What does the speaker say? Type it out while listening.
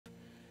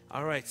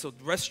All right, so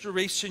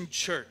Restoration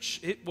Church.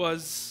 It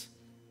was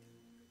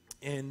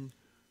in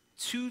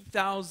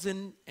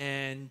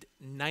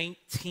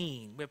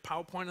 2019. We have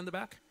PowerPoint on the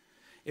back.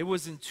 It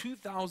was in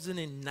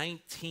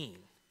 2019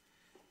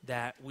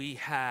 that we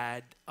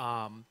had,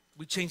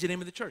 we changed the name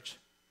of the church.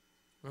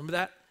 Remember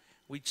that?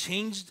 We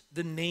changed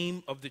the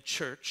name of the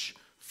church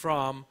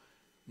from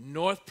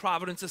North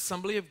Providence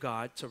Assembly of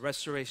God to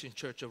Restoration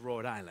Church of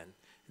Rhode Island.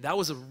 That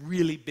was a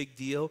really big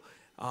deal.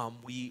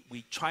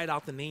 We tried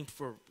out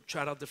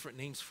different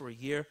names for a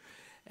year,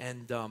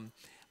 and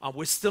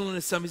we're still in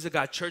Assemblies of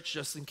God Church,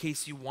 just in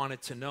case you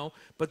wanted to know.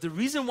 But the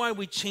reason why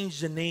we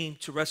changed the name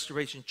to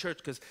Restoration Church,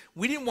 because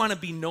we didn't want to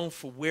be known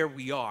for where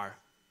we are.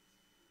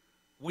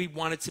 We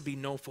wanted to be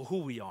known for who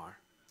we are.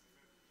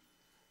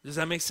 Does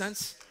that make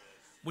sense?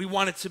 We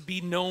wanted to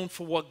be known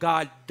for what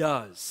God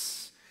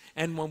does.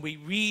 And when we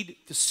read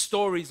the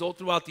stories all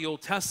throughout the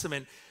Old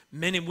Testament,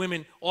 men and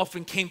women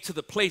often came to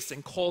the place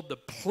and called the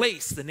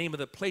place, the name of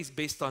the place,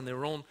 based on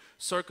their own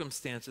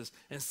circumstances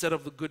instead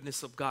of the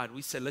goodness of God.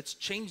 We said, let's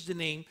change the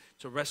name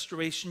to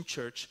Restoration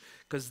Church,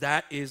 because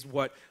that is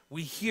what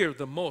we hear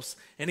the most.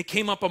 And it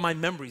came up on my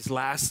memories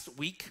last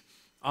week.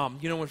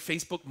 You know, on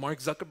Facebook, Mark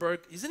Zuckerberg,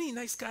 isn't he a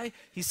nice guy?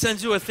 He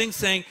sends you a thing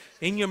saying,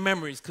 in your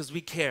memories, because we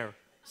care.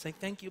 Saying,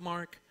 thank you,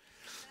 Mark.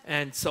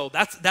 And so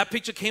that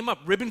picture came up.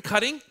 Ribbon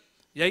cutting,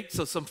 right?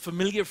 So some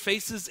familiar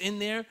faces in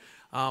there.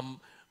 A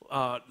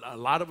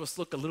lot of us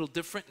look a little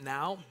different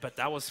now, but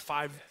that was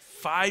five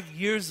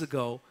years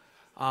ago.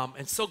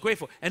 And so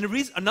grateful. And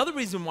another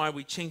reason why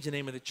we changed the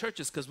name of the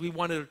church is because we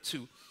wanted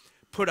to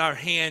put our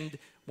hand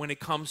when it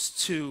comes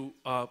to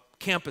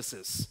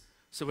campuses.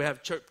 So we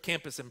have church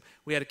campus, and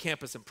we had a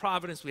campus in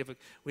Providence. We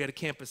had a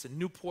campus in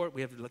Newport.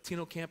 We have the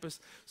Latino campus.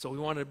 So we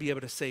wanted to be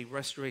able to say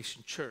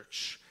Restoration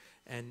Church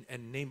and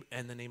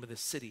the name of the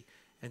city.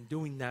 And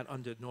doing that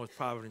under North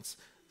Providence,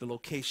 the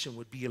location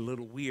would be a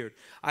little weird.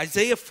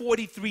 Isaiah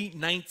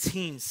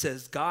 43:19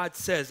 says, God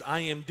says,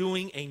 I am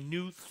doing a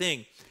new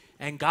thing.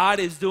 And God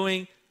is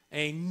doing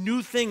a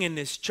new thing in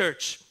this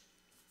church.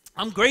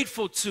 I'm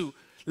grateful to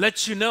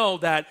let you know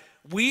that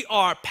we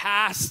are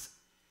past,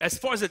 as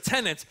far as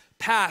attendance,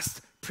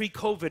 past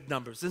pre-COVID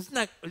numbers. Isn't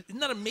that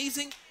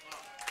amazing?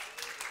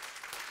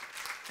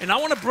 And I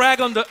want to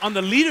brag on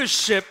the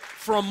leadership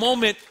for a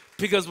moment,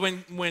 because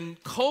when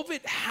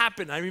COVID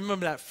happened, I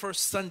remember that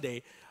first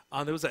Sunday,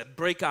 there was a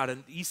breakout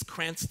in East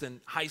Cranston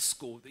High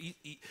School.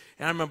 And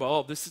I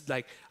remember, this is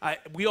like,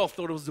 we all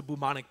thought it was the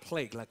bubonic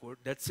plague, like,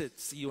 that's it,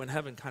 see you in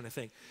heaven kind of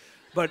thing.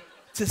 But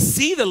to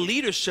see the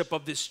leadership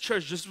of this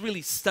church just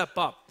really step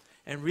up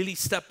and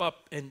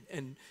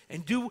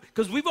do,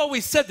 because we've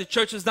always said the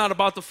church is not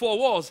about the four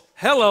walls.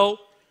 Hello.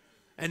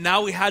 And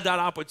now we had that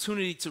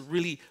opportunity to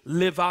really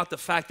live out the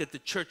fact that the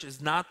church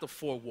is not the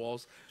four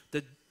walls.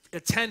 The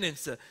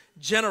attendance, the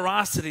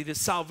generosity, the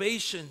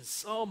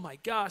salvations. Oh my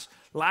gosh.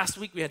 Last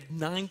week we had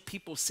 9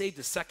 people saved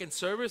the second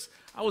service.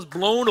 I was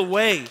blown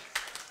away.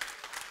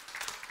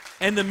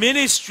 And the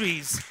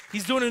ministries,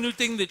 he's doing a new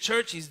thing in the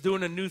church. He's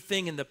doing a new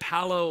thing in the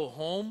Palow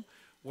home.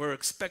 We're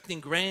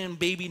expecting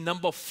grandbaby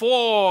number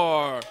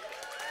 4.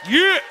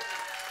 Yeah.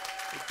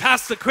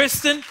 Pastor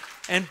Kristen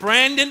and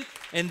Brandon,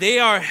 and they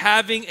are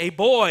having a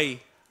boy.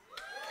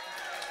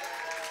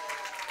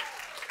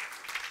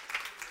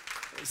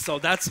 So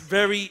that's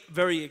very,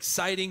 very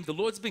exciting. The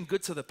Lord's been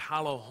good to the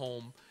Palow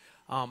home.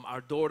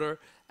 Our daughter,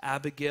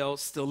 Abigail,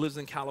 still lives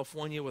in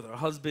California with her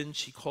husband.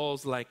 She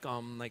calls like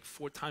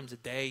 4 times a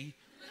day.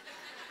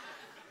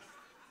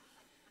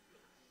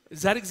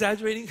 Is that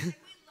exaggerating?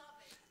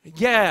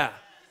 Yeah.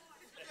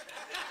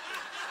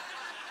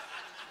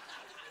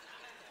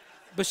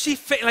 But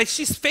she's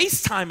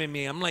FaceTiming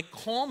me. I'm like,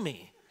 call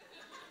me.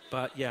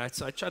 But yeah,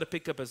 so I try to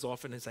pick up as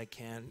often as I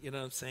can. You know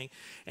what I'm saying?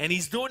 And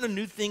he's doing a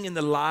new thing in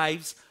the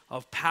lives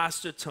of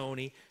Pastor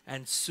Tony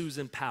and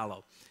Susan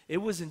Palow. It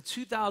was in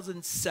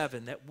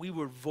 2007 that we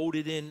were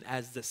voted in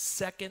as the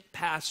second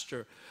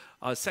pastor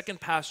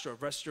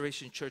of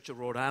Restoration Church of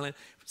Rhode Island.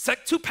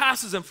 2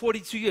 pastors in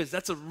 42 years.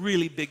 That's a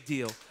really big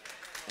deal.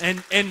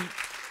 And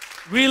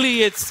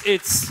really it's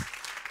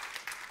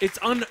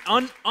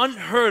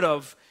unheard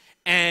of.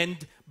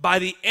 And by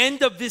the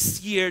end of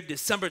this year,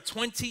 December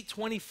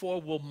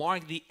 2024, will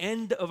mark the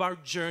end of our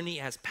journey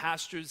as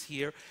pastors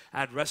here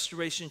at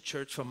Restoration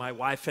Church for my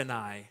wife and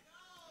I.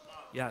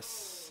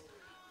 Yes.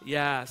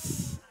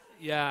 Yes.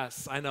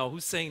 Yes. I know.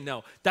 Who's saying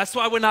no? That's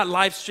why we're not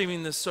live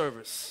streaming this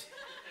service.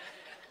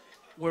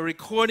 We're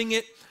recording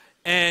it.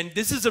 And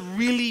this is a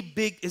really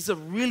big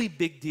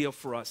deal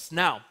for us.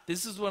 Now,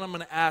 this is what I'm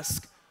going to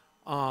ask.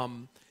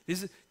 And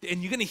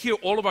you're going to hear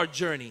all of our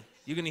journey.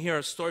 You're going to hear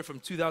our story from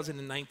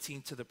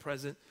 2019 to the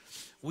present.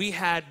 We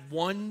had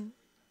one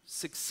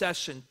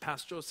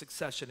pastoral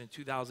succession in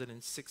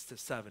 2006 to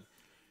 7.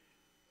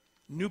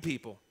 New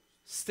people,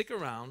 stick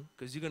around,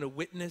 because you're going to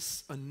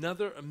witness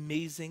another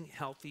amazing,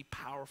 healthy,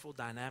 powerful,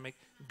 dynamic,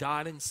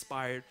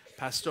 God-inspired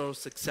pastoral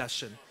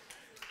succession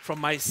from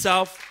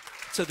myself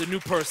to the new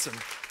person.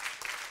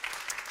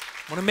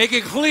 I want to make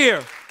it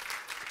clear.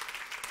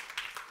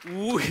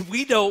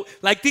 we don't,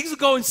 like things are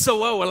going so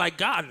well, we're like,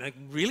 God, like,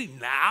 really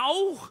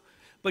now?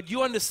 But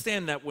you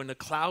understand that when the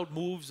cloud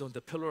moves or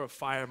the pillar of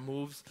fire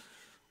moves,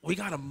 we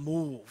got to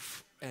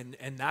move. And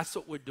that's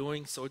what we're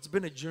doing. So it's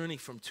been a journey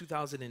from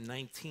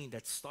 2019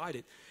 that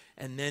started.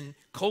 And then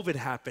COVID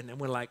happened, and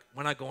we're like,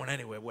 we're not going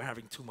anywhere. We're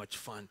having too much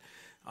fun.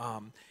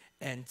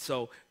 And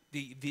so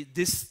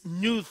this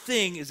new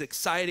thing is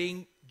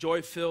exciting,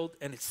 joy-filled,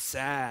 and it's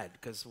sad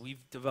because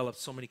we've developed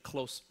so many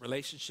close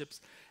relationships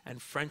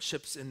and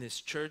friendships in this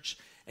church.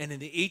 And in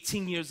the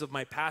 18 years of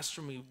my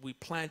pastoring, we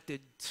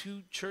planted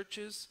 2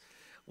 churches.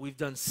 We've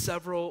done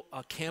several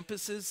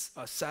campuses,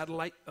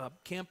 satellite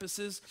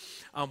campuses.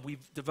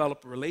 We've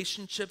developed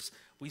relationships.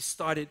 We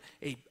started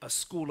a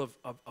school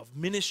of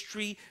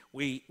ministry.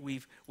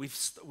 We've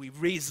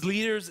raised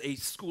leaders, a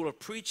school of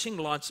preaching,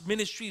 launched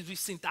ministries. We've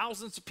seen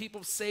thousands of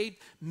people saved,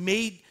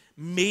 made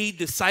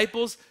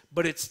disciples.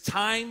 But it's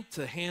time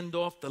to hand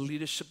off the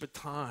leadership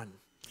baton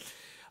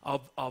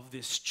of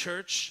this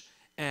church.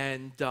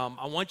 And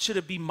I want you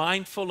to be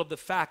mindful of the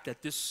fact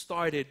that this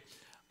started.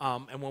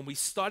 And when we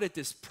started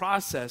this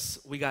process,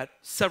 we got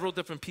several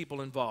different people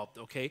involved,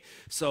 okay?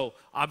 So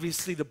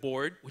obviously the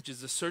board, which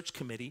is the search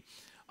committee,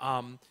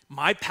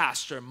 my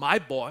pastor, my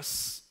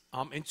boss,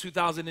 in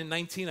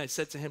 2019, I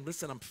said to him,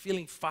 listen, I'm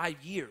feeling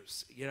 5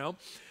 years, you know?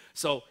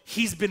 So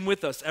he's been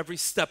with us every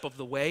step of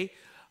the way.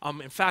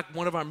 In fact,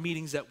 one of our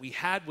meetings that we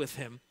had with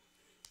him,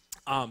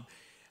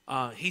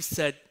 he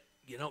said,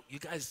 you know, you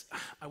guys,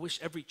 I wish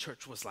every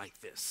church was like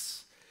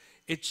this.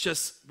 It's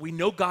just, we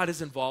know God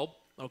is involved.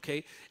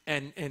 Okay,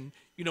 and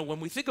you know, when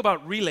we think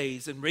about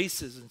relays and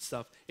races and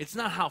stuff, it's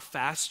not how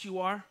fast you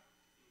are,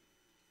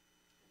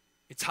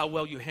 it's how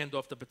well you hand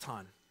off the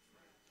baton.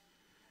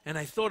 And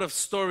I thought of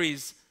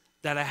stories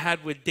that I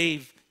had with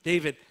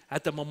David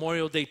at the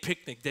Memorial Day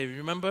picnic. David,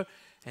 remember?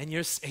 And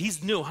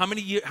he's new. How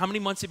many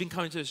months have you been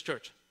coming to this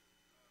church?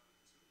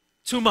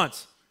 2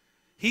 months.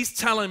 He's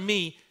telling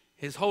me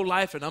his whole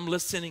life, and I'm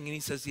listening, and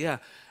he says, yeah,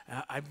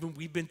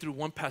 we've been through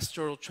one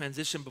pastoral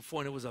transition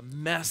before, and it was a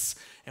mess,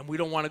 and we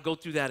don't want to go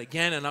through that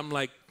again. And I'm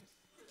like,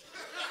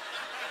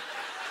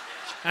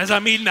 as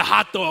I'm eating a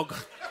hot dog.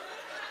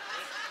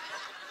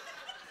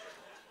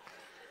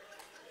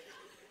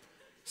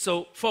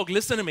 So, folks,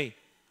 listen to me.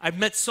 I've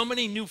met so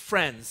many new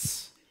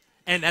friends,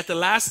 and at the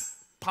last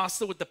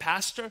pasta with the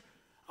pastor,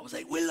 I was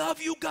like, we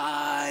love you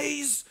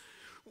guys.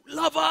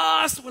 Love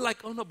us. We're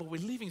like, oh, no, but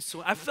we're leaving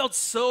soon. I felt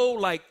so,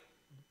 like,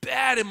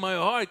 bad in my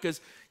heart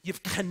because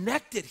you've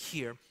connected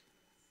here.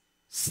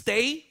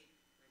 Stay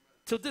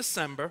till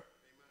December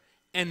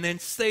and then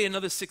stay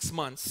another 6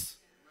 months.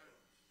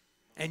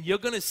 And you're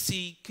going to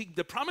see,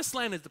 the promised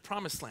land is the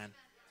promised land.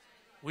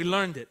 We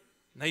learned it.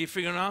 Now you're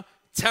figuring out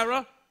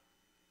Terah,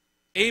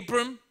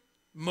 Abram,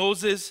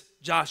 Moses,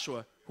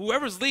 Joshua.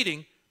 Whoever's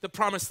leading, the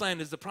promised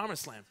land is the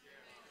promised land.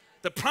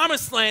 The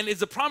promised land is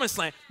the promised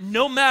land.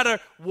 No matter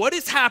what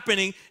is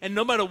happening and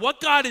no matter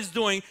what God is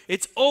doing,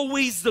 it's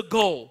always the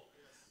goal.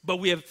 But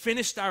we have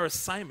finished our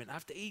assignment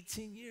after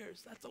 18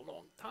 years. That's a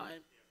long time.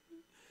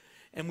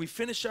 And we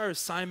finished our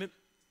assignment.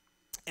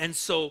 And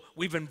so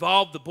we've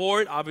involved the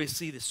board,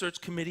 obviously the search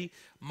committee,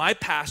 my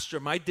pastor,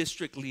 my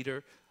district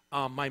leader,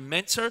 my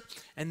mentor.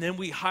 And then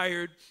we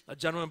hired a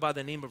gentleman by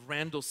the name of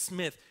Randall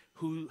Smith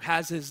who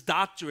has his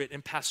doctorate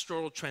in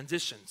pastoral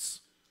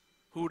transitions.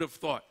 Who would have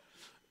thought?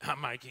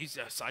 I'm like,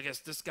 I guess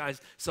this guy's.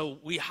 So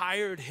we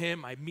hired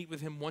him. I meet with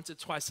him once or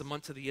twice a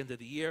month to the end of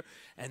the year.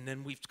 And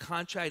then we've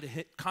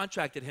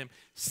contracted him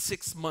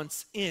 6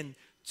 months in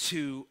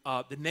to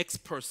the next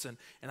person.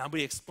 And I'll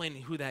be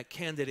explaining who that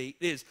candidate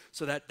is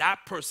so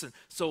that person.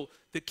 So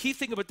the key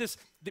thing about this,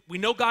 we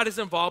know God is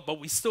involved, but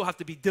we still have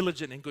to be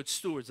diligent and good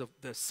stewards of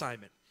the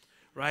assignment,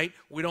 right?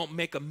 We don't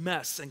make a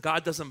mess, and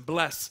God doesn't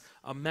bless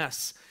a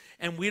mess.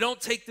 And we don't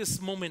take this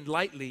moment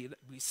lightly.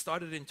 We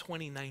started in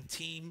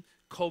 2019.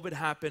 COVID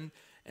happened,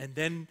 and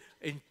then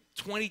in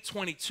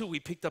 2022, we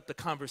picked up the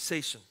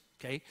conversation,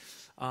 okay?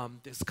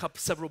 There's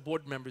several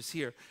board members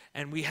here,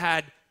 and we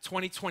had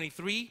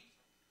 2023,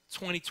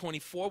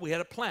 2024, we had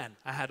a plan.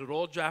 I had it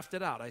all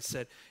drafted out. I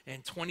said,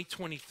 in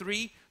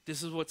 2023,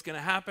 this is what's going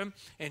to happen.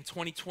 In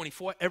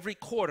 2024, every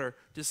quarter,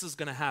 this is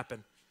going to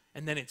happen.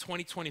 And then in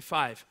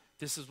 2025,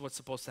 this is what's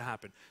supposed to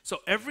happen. So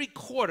every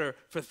quarter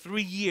for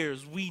 3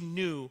 years, we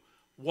knew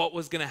what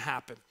was going to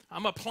happen.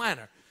 I'm a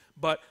planner,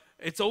 but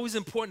it's always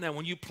important that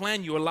when you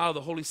plan, you allow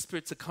the Holy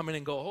Spirit to come in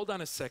and go, hold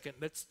on a second,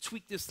 let's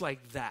tweak this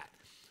like that.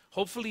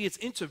 Hopefully it's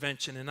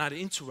intervention and not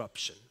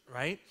interruption,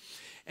 right?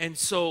 And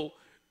so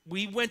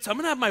we went, I'm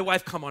going to have my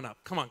wife come on up.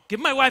 Come on, give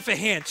my wife a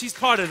hand. She's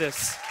part of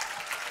this.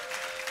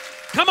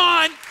 Come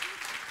on.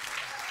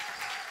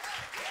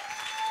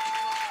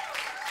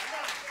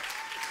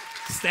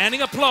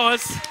 Standing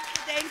applause.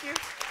 Thank you.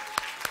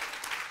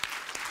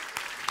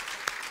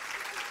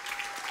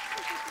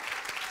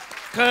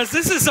 Because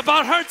this is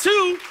about her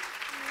too.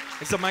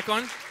 Is the mic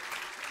on?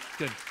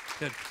 Good,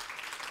 good.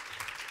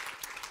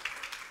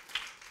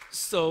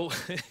 So,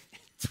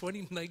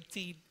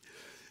 2019.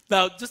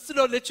 Now, just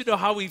to let you know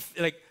how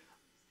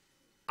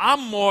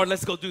I'm more,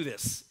 let's go do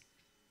this.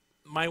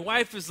 My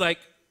wife is like,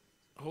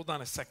 hold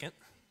on a second.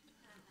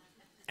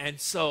 And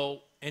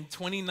so in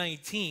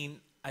 2019,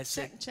 I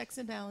said, checks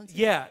and balances.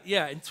 Yeah.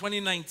 In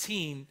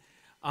 2019,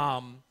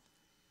 I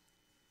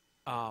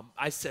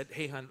said,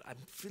 hey, hon, I'm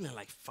feeling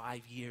like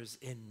 5 years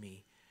in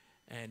me.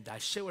 And I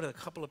shared with a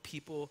couple of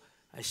people.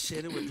 I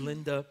shared it with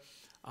Linda.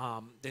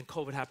 Then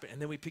COVID happened,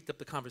 and then we picked up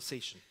the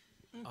conversation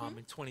in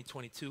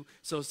 2022.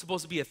 So it's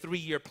supposed to be a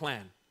 3-year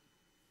plan,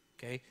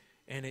 okay?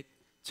 And it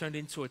turned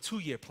into a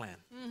 2-year plan.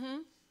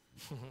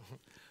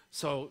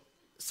 So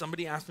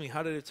somebody asked me,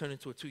 how did it turn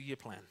into a 2-year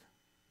plan?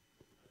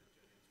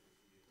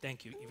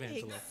 Thank you,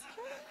 Evangela.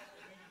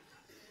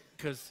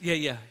 Because,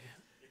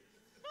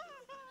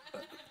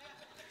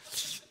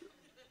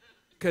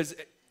 because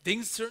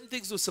certain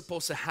things were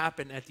supposed to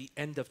happen at the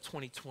end of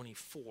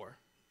 2024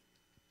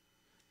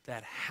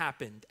 that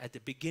happened at the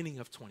beginning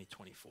of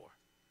 2024,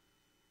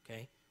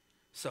 okay?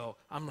 So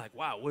I'm like,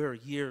 wow, we're a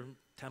year,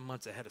 10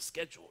 months ahead of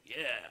schedule.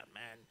 Yeah,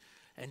 man.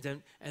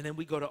 And then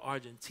we go to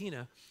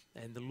Argentina,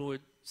 and the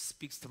Lord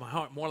speaks to my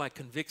heart, more like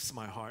convicts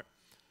my heart.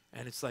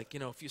 And it's like,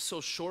 if you're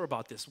so sure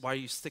about this, why are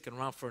you sticking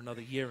around for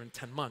another year and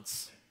 10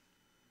 months?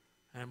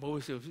 And what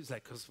was it? He's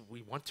like, because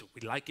we want to.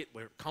 We like it.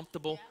 We're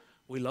comfortable. Yeah.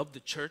 We love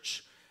the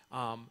church.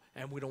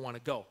 And we don't want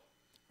to go,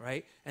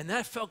 right? And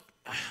that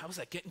I was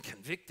like getting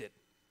convicted.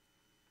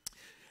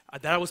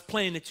 That I was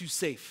playing it too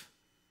safe.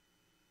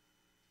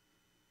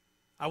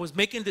 I was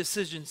making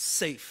decisions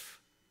safe,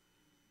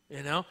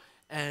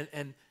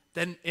 And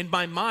then in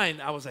my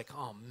mind, I was like,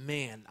 oh,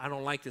 man, I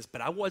don't like this.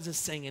 But I wasn't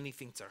saying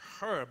anything to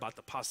her about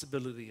the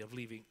possibility of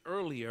leaving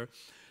earlier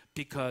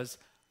because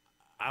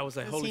I was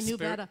like, Holy Spirit.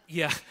 Better.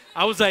 Yeah.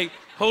 I was like,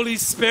 Holy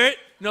Spirit.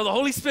 No, the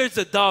Holy Spirit's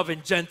a dove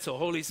and gentle.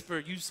 Holy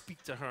Spirit, you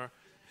speak to her.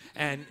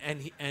 And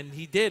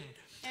he did.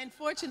 And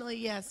fortunately,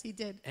 yes, he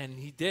did. And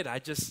he did. I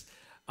just,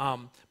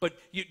 but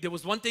there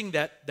was one thing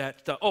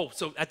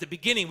so at the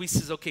beginning, we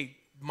says, okay,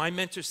 my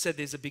mentor said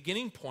there's a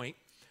beginning point,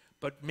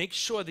 but make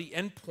sure the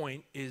end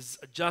point is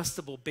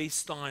adjustable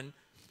based on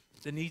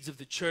the needs of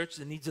the church,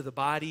 the needs of the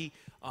body.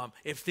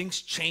 If things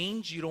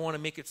change, you don't want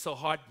to make it so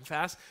hard and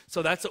fast.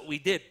 So that's what we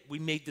did. We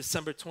made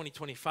December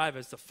 2025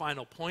 as the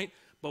final point,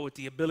 but with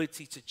the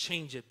ability to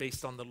change it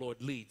based on the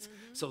Lord leads.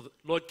 So the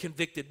Lord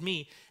convicted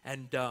me.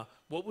 And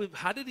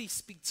how did he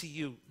speak to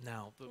you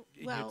now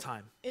in your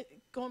time?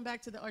 Going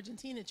back to the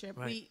Argentina trip,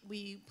 right.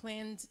 we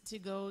planned to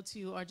go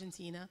to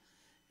Argentina.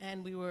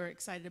 And we were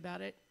excited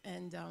about it,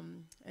 and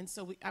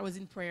so I was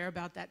in prayer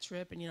about that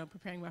trip, and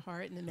preparing my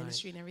heart and the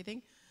ministry and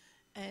everything.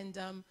 And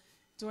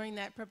during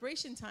that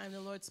preparation time,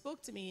 the Lord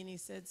spoke to me, and He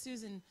said,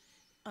 "Susan,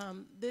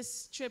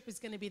 this trip is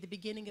going to be the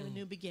beginning of a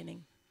new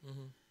beginning."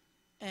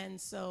 And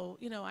so,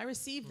 I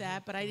received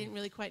that, but I didn't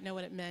really quite know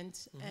what it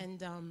meant.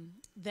 And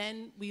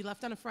then we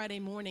left on a Friday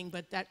morning,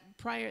 but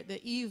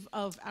the eve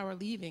of our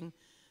leaving,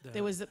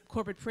 there was a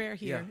corporate prayer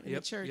here in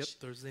the church. Yep,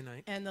 Thursday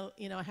night. And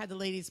I had the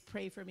ladies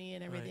pray for me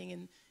and everything.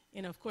 Right.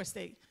 And of course,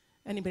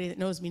 anybody that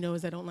knows me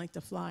knows I don't like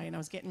to fly. And I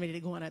was getting ready to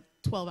go on a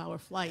 12-hour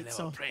flight.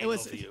 They were praying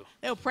over you.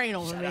 They were praying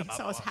over me,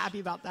 so I was happy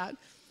about that.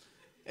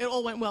 It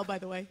all went well, by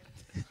the way.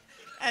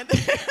 And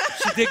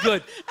she did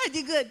good. I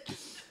did good.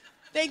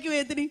 Thank you,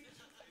 Anthony.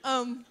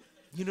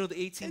 The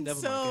 18, never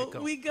mind.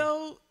 So we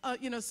go,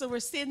 so we're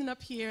standing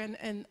up here,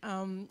 and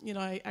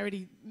I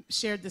already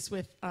shared this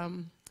with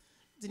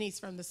Denise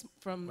from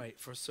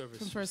First Service.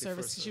 From First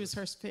Service. She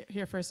was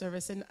here first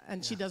service,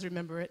 and she does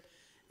remember it.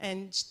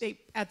 And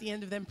at the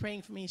end of them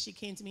praying for me, she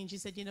came to me and she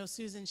said,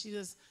 Susan, she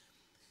goes,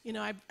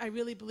 I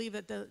really believe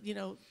that the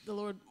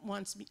Lord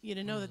wants you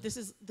to know that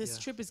this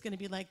trip is going to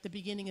be like the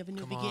beginning of a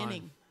new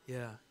beginning.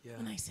 Yeah.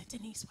 And I said,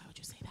 Denise, why would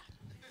you say that?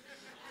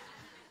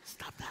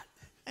 Stop that.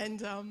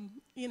 And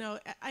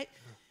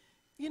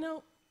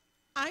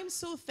I'm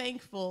so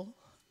thankful.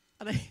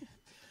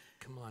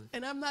 Come on.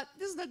 And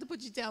this is not to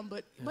put you down,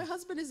 but my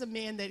husband is a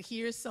man that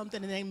hears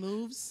something and then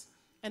moves.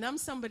 And I'm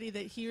somebody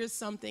that hears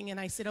something and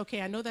I said,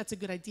 okay, I know that's a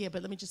good idea,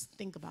 but let me just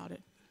think about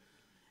it.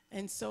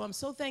 And so I'm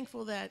so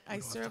thankful that I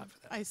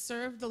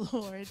serve the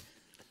Lord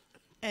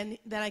and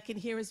that I can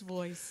hear His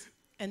voice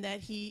and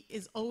that He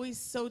is always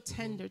so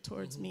tender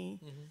towards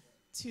me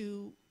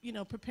to,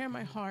 prepare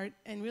my heart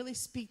and really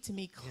speak to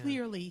me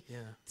clearly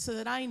so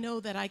that I know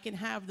that I can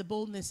have the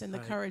boldness and the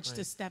courage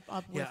to step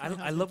up with my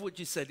husband. I love what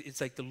you said. It's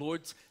like the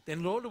Lord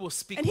will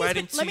speak right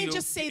into you. Let me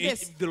just say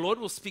this. The Lord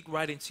will speak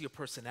right into your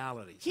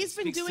personality. He's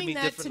been doing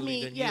that to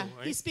me. Yeah,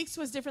 right? He speaks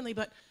to us differently,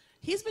 but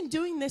He's been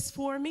doing this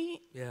for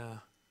me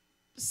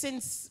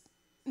since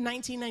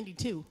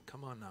 1992.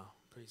 Come on now.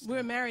 We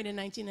were married in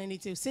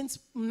 1992. Since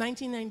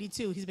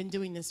 1992, He's been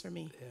doing this for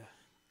me. Yeah.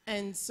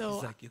 And so,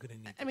 He's like, you're gonna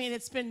need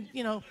it's been,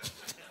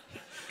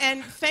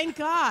 and thank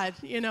God,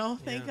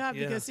 thank God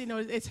because,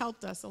 it's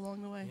helped us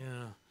along the way.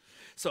 Yeah.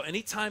 So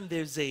anytime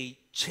there's a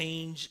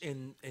change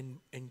in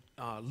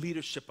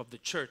leadership of the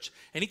church,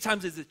 anytime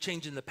there's a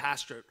change in the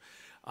pastorate,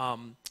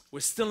 we're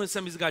still in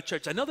Assemblies of God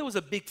Church. I know there was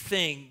a big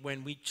thing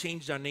when we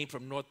changed our name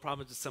from North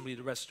Providence Assembly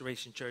to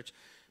Restoration Church.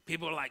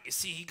 People were like, you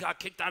see, he got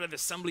kicked out of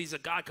Assemblies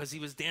of God because he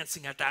was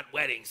dancing at that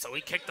wedding, so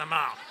we kicked him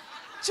out.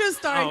 True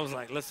story. I was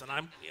like, listen,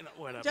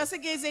 whatever. Just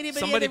in case anybody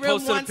Somebody in the room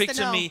posted a wants to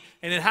picture of know. me,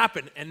 and it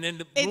happened. And then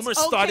the rumors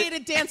It's started. okay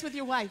to dance with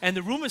your wife. And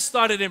the rumors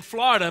started in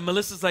Florida. And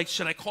Melissa's like,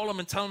 should I call him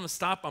and tell him to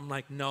stop? I'm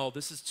like, no,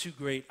 this is too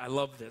great. I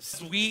love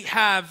this. We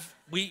have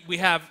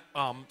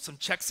some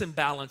checks and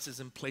balances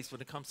in place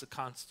when it comes to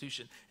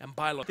Constitution and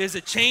bylaws. There's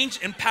a change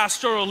in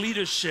pastoral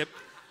leadership.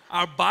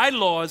 Our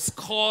bylaws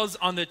calls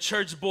on the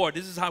church board.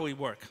 This is how we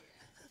work.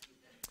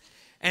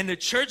 And the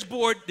church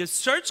board, the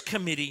search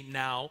committee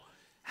now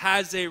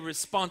has a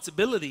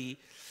responsibility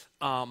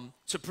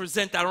to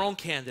present our own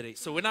candidate.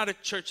 So we're not a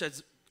church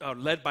that's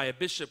led by a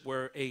bishop.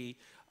 We're a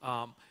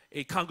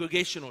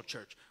congregational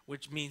church,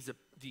 which means that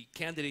the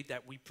candidate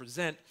that we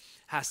present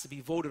has to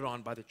be voted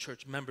on by the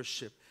church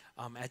membership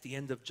at the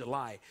end of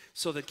July.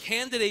 So the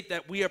candidate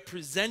that we are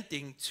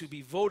presenting to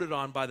be voted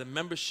on by the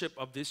membership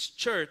of this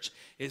church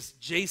is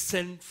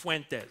Jason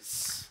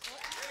Fuentes.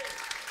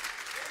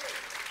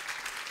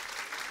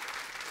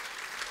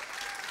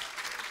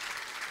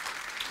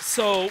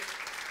 So,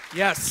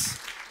 yes,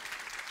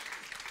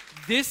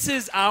 this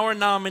is our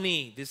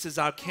nominee. This is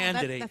our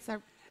candidate.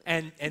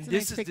 And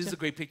this is a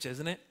great picture,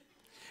 isn't it?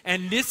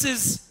 And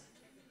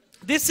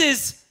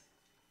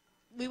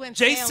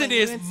Jason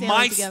is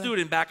my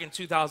student back in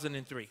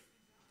 2003.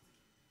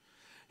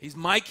 He's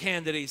my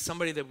candidate. He's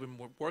somebody that we've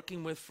been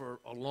working with for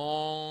a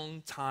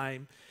long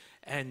time.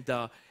 And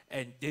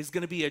there's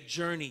going to be a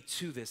journey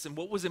to this. And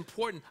what was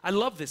important, I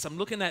love this. I'm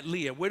looking at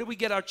Leah. Where do we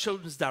get our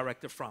children's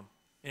director from?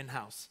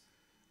 In-house.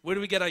 Where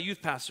do we get our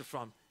youth pastor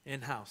from?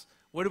 In-house.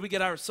 Where do we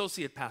get our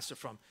associate pastor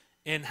from?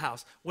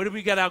 In-house. Where do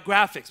we get our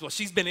graphics? Well,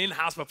 she's been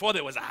in-house before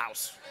there was a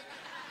house.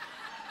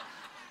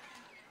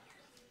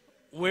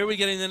 Where are we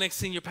getting the next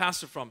senior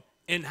pastor from?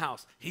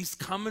 In-house. He's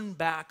coming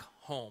back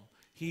home.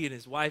 He and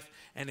his wife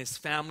and his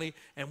family,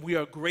 and we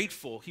are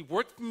grateful. He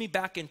worked for me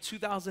back in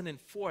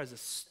 2004 as a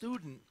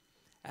student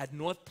at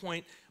North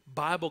Point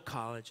Bible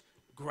College,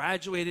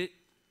 graduated,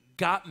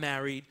 got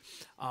married,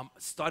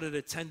 started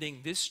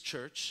attending this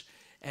church,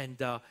 and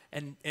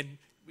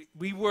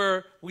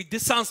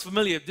this sounds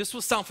familiar. This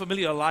will sound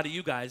familiar to a lot of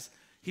you guys.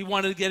 He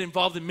wanted to get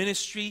involved in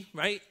ministry,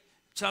 right,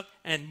 Chuck?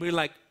 And we're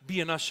like, be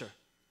an usher.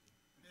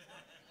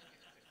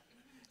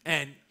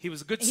 And he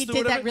was a good steward. He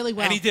did that really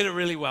well. And he did it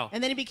really well.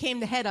 And then he became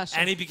the head usher.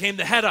 And he became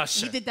the head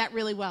usher. He did that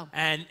really well.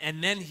 And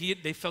then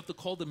they felt the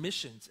call to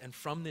missions. And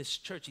from this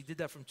church, he did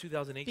that from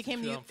 2008 to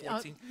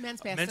 2014.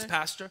 Men's pastor. Men's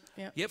pastor.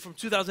 Yep. Yeah, from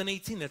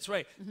 2018, that's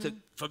right.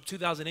 From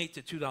 2008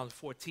 to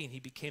 2014, he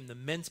became the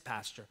men's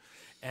pastor.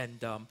 And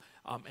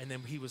then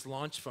he was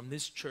launched from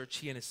this church,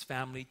 he and his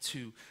family,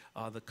 to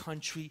the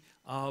country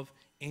of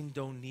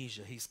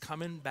Indonesia. He's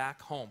coming back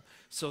home.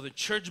 So the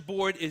church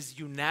board is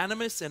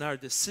unanimous in our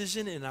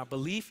decision, in our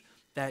belief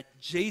that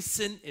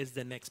Jason is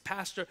the next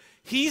pastor.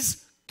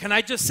 Can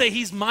I just say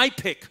he's my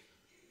pick?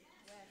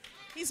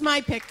 He's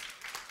my pick.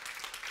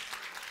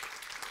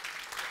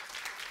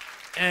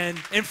 And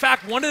in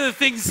fact, one of the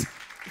things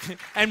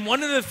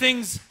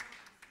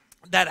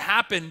that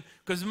happened,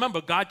 because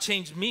remember, God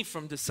changed me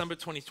from December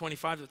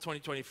 2025 to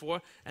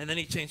 2024, and then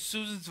he changed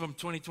Susan's from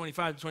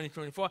 2025 to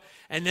 2024.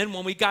 And then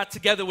when we got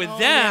together with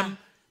them,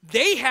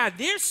 they had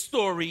their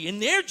story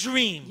and their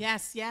dream.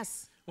 Yes,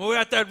 yes. When we were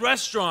at that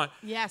restaurant.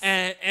 Yes.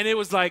 And it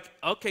was like,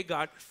 okay,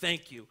 God,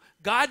 thank you.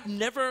 God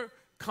never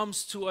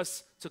comes to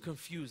us to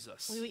confuse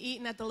us. We were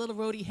eating at the Little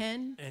Rhodey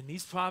Hen. And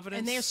East Providence.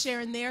 And they're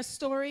sharing their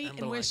story,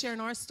 and we're sharing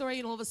our story,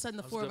 and all of a sudden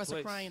the four of us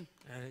are crying.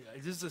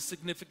 And this is a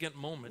significant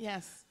moment.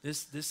 Yes.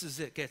 This is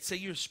it. Say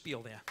your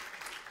spiel there.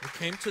 We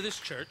came to this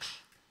church.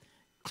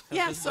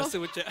 Yeah,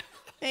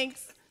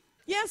 thanks.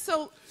 Yeah,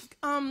 so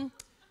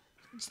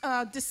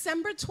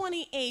December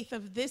 28th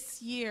of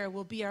this year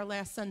will be our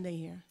last Sunday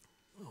here.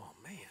 Oh,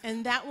 man.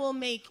 And that will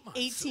make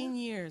 18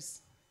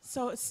 years.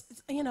 So, it's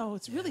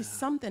really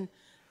something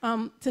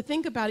to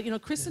think about it. You know,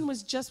 Kristen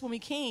was just, when we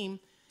came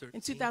 13,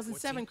 in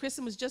 2007, 14.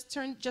 Kristen was just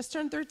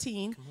turned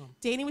 13.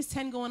 Danny was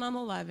 10 going on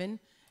 11.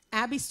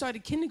 Abby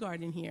started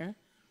kindergarten here.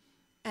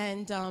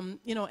 And,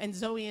 and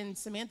Zoe and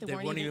Samantha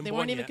weren't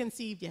even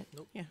conceived yet.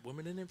 Nope. Yeah.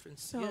 Women and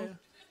infants. So,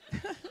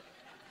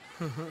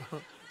 yeah.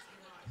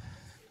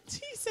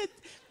 She said,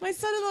 my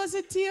son-in-law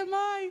said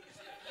TMI.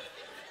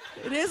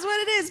 It is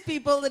what it is,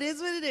 people. It is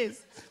what it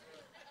is.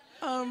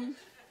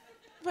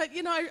 But,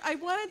 I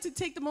wanted to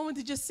take the moment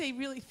to just say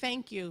really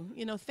thank you.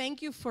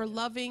 Thank you for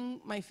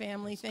loving my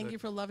family. Thank you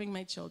for loving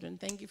my children.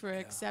 Thank you for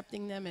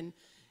accepting them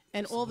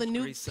and all the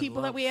new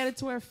people that we added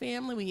to our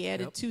family. We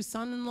added 2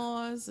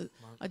 son-in-laws,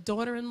 a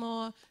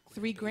daughter-in-law,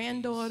 3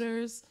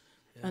 granddaughters,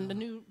 and a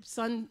new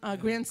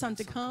grandson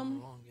to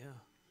come.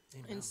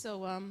 And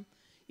so,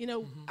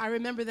 I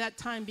remember that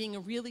time being a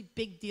really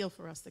big deal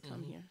for us to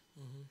come here.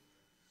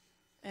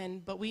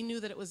 But we knew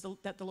that it was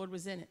that the Lord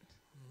was in it.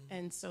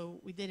 And so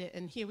we did it.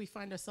 And here we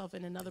find ourselves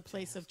in another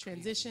place of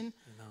transition.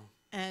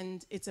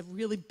 And it's a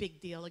really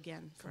big deal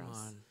again for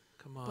us.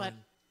 Come on. But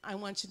I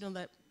want you to know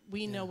that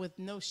we know with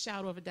no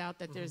shadow of a doubt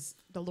that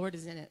the Lord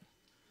is in it.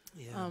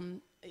 Yeah.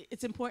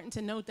 It's important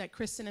to note that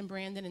Kristen and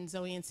Brandon and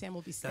Zoe and Sam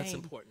will be staying. That's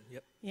important,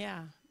 yep.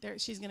 Yeah.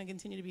 She's going to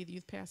continue to be the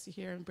youth pastor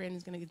here, and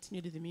Brandon's going to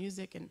continue to do the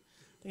music. And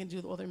They're going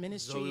to do all their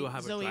ministry. Zoe will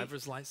have her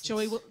driver's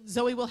license.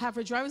 Zoe will have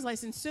her driver's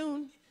license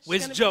soon.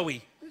 Where's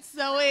Joey?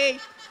 Zoe.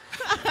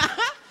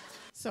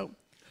 So,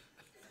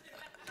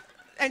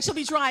 and she'll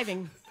be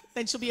driving.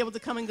 Then she'll be able to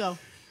come and go.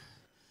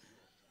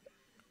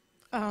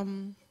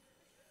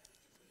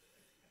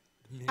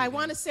 I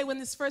want to say when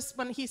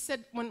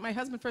my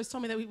husband first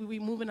told me that we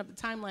were moving up the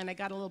timeline, I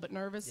got a little bit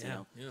nervous.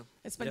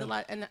 I spent a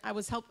lot, and I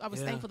was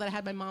thankful that I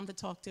had my mom to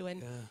talk to,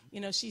 and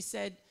she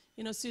said,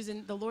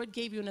 Susan, the Lord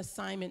gave you an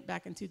assignment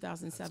back in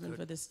 2007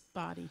 for this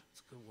body. That's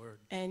a good word.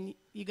 And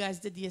you guys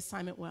did the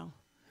assignment well.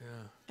 Yeah.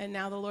 And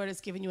now the Lord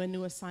has given you a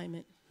new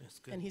assignment. That's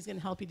good. And he's going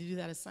to help you to do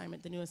that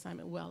assignment, the new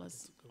assignment well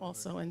as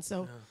also. Word. And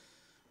so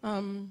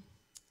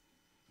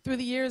through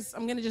the years,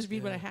 I'm going to just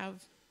read what I have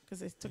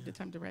because I took the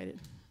time to write it.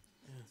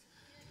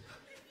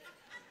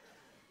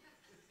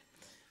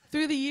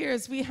 Through the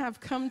years, we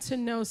have come to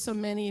know so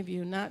many of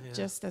you, not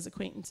just as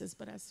acquaintances,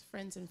 but as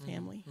friends and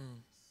family.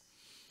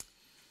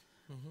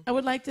 I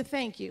would like to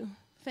thank you.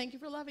 Thank you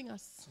for loving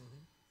us.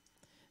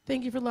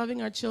 Thank you for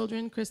loving our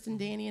children, Kristen,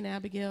 Danny, and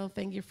Abigail.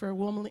 Thank you for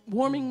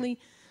warmly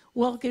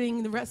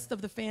welcoming the rest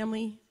of the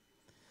family.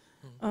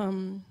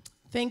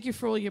 Thank you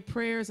for all your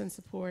prayers and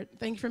support.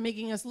 Thank you for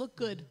making us look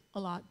good a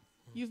lot.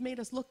 You've made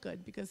us look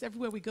good because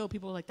everywhere we go,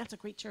 people are like, that's a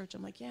great church.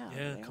 I'm like, yeah.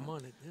 Yeah, come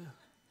on. Yeah.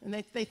 And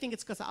they think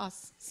it's because of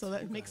us, so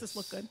that makes us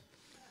look good.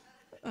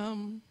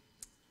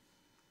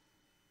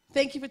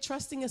 Thank you for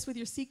trusting us with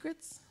your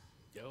secrets.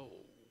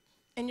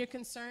 And your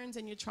concerns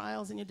and your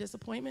trials and your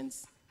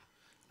disappointments.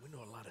 We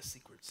know a lot of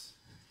secrets.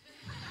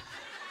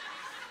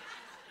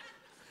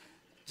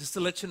 Just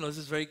to let you know, this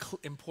is very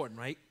important,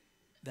 right?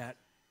 That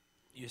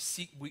your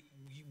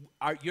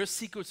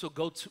secrets will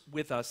go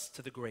with us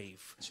to the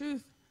grave.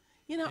 Truth.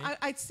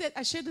 I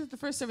shared it at the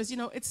first service.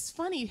 It's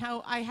funny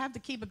how I have the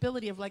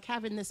capability of like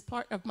having this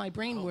part of my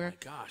brain where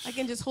I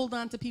can just hold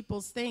on to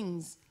people's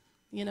things.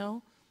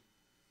 It's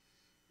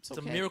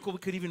a miracle we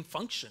could even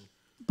function.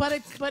 But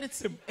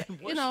it's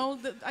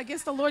I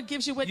guess the Lord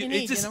gives you what you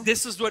need.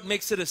 This is what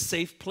makes it a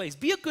safe place.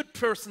 Be a good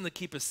person to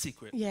keep a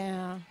secret.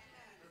 Yeah.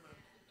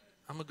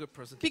 I'm a good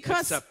person.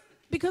 Because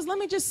let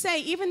me just say,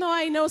 even though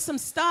I know some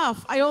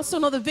stuff, I also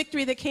know the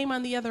victory that came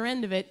on the other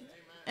end of it.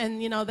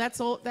 And that's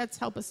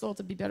helped us all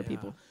to be better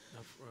people.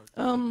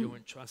 You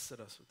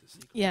entrusted us with the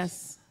secrets.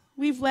 Yes.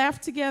 We've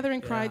laughed together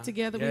and cried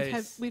together.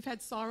 Yes. We've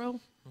had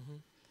sorrow.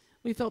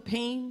 We felt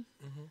pain,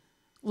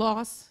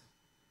 loss.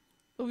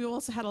 But we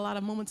also had a lot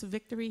of moments of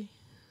victory.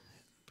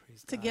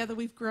 Praise together God.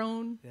 We've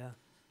grown. Yeah.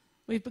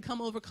 We've become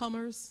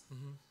overcomers.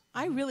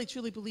 I really,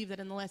 truly believe that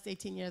in the last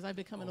 18 years, I've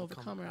become an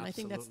overcomer. And I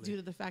think that's due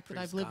to the fact that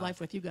I've lived life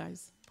with you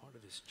guys. Part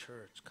of his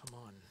church. Come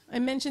on. I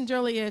mentioned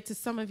earlier to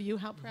some of you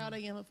how proud I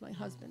am of my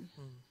husband.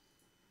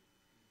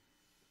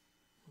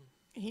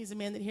 He's a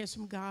man that hears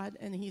from God,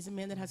 and he's a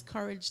man that has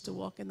courage to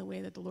walk in the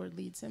way that the Lord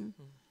leads him.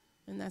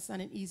 And that's not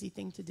an easy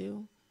thing to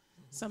do.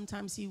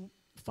 Sometimes he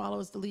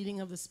follows the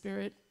leading of the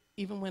Spirit,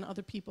 even when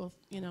other people,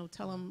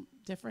 tell him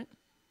different.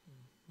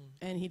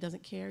 And he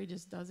doesn't care, he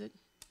just does it.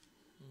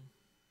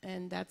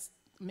 And that's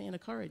a man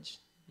of courage.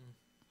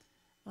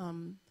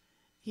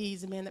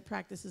 He's a man that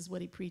practices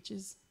what he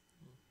preaches.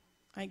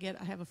 I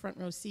have a front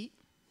row seat,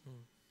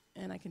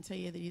 and I can tell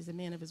you that he's a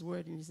man of his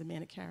word, and he's a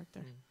man of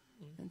character.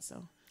 And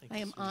so I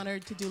am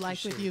honored to do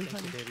life with you,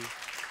 honey.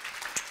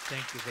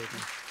 Thank you, baby.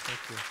 Thank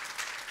you,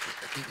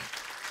 baby.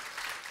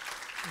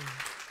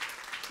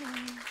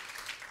 Thank you.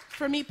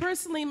 For me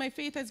personally, my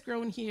faith has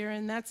grown here,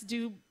 and that's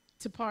due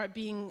to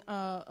being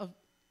a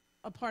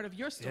part of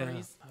your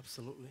stories. Yeah,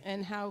 absolutely.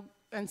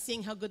 And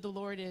seeing how good the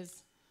Lord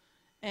is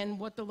and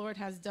what the Lord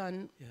has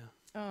done.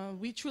 Yeah.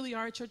 We truly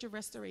are a church of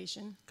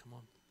restoration. Come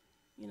on.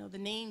 The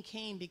name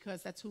came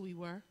because that's who we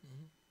were.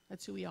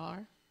 That's who we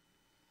are.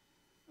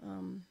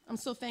 I'm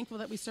so thankful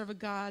that we serve a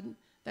God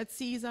that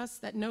sees us,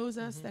 that knows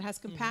us, that has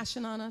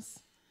compassion on us.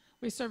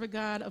 We serve a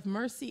God of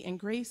mercy and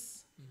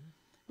grace.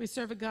 We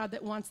serve a God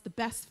that wants the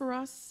best for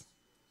us.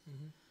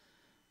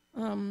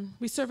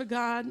 We serve a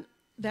God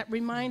that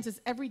reminds us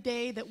every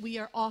day that we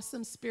are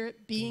awesome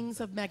spirit beings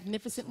of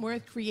magnificent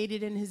worth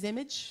created in his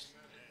image.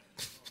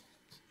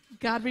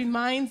 God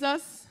reminds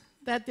us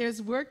that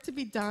there's work to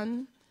be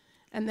done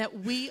and that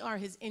we are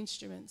his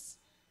instruments.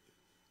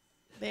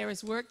 There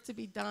is work to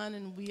be done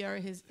and we are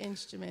his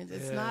instruments.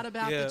 It's not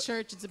about the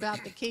church, it's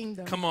about the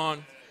kingdom. Come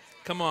on.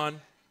 Come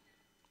on.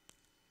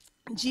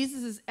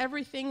 Jesus is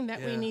everything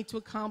that we need to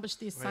accomplish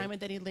the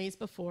assignment that he lays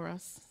before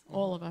us,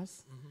 all of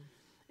us.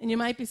 And you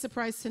might be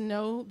surprised to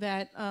know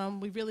that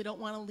we really don't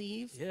want to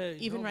leave,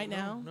 even right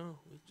now. No,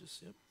 we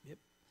just, yep.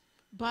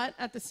 But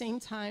at the same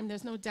time,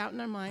 there's no doubt in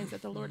our minds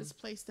that the Lord has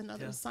placed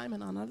another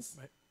assignment on us.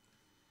 Right.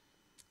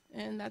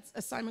 And that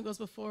assignment goes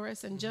before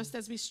us. And just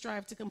as we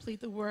strive to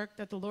complete the work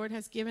that the Lord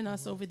has given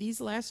us over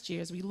these last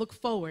years, we look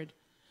forward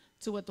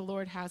to what the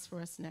Lord has for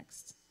us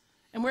next.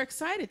 And we're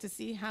excited to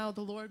see how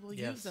the Lord will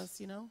use us,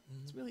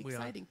 It's really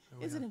exciting.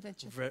 Isn't it,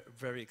 Venture? Very,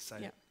 very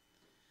excited. Yeah.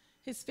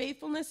 His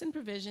faithfulness and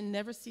provision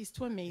never cease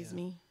to amaze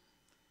me.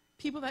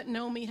 People that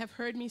know me have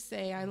heard me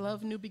say, I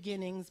love new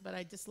beginnings, but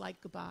I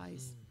dislike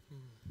goodbyes.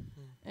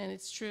 And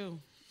it's true.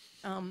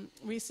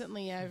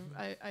 Recently,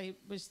 I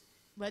was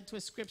led to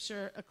a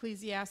scripture,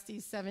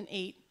 Ecclesiastes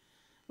 7:8,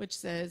 which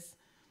says,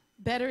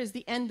 "Better is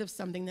the end of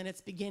something than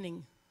its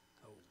beginning."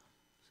 Oh,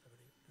 7,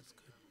 8. That's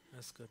good.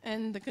 That's good.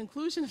 And the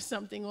conclusion of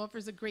something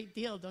offers a great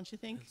deal, don't you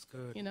think? That's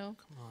good. You know,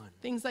 Come on.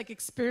 things like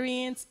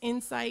experience,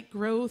 insight,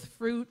 growth,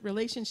 fruit,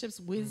 relationships,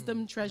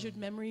 wisdom, treasured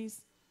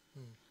memories.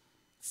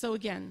 So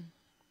again,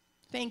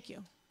 thank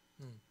you.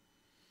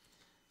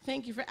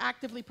 Thank you for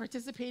actively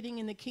participating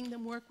in the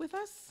kingdom work with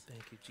us.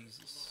 Thank you,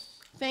 Jesus.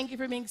 Thank you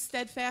for being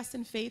steadfast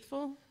and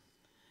faithful.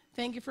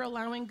 Thank you for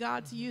allowing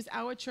God to use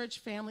our church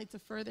family to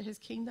further his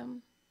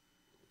kingdom.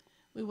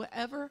 We will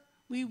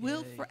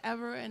Yay.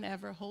 forever and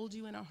ever hold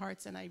you in our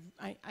hearts. And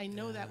I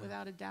know that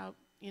without a doubt,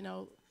 you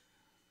know,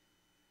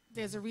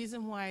 there's a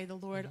reason why the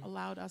Lord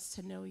allowed us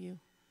to know you.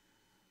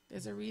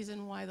 There's a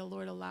reason why the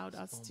Lord allowed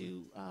us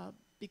to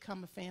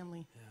become a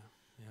family.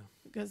 Yeah.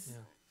 Because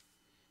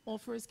all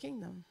for his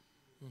kingdom.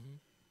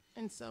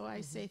 And so I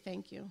say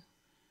thank you.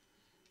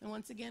 And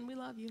once again, we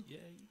love you.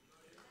 Yay.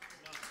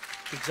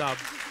 Good job.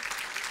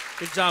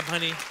 Good job,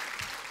 honey.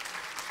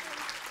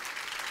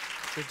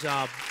 Good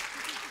job.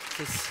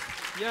 Just,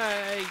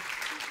 yay.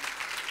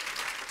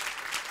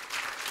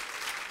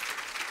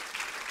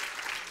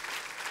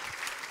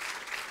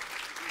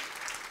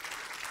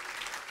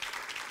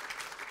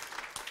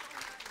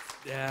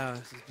 Yeah,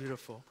 this is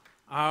beautiful.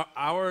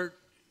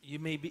 You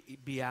may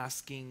be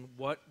asking,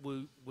 what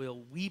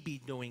will we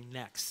be doing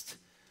next?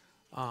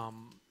 A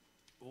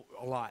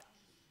lot.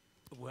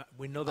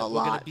 We know that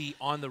we're going to be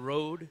on the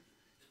road,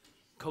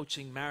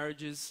 coaching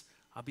marriages.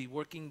 I'll be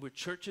working with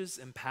churches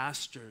and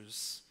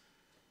pastors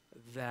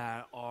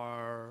that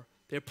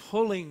they're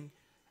pulling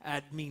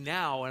at me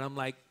now, and I'm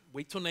like,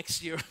 wait till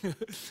next year.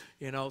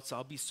 You know, so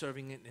I'll be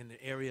serving in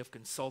the area of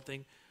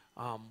consulting.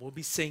 We'll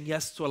be saying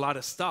yes to a lot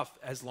of stuff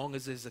as long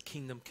as there's a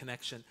kingdom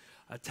connection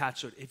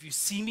attached to it. If you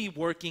see me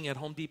working at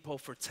Home Depot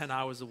for 10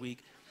 hours a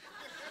week,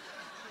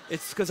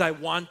 it's because I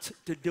want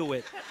to do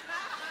it.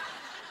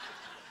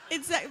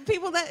 It's that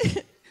people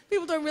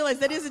don't realize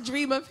that is a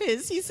dream of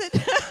his. He said,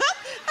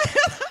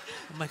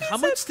 I'm like, how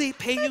much they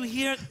pay you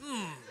here?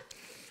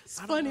 It's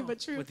funny but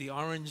true. With the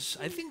orange,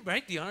 I think,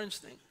 right? The orange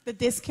thing. The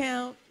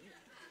discount.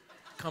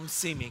 Come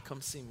see me.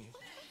 Come see me.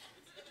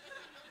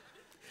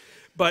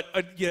 But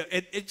yeah,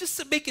 it just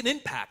to make an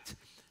impact.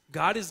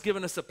 God has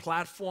given us a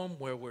platform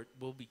where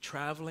we'll be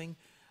traveling.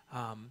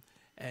 When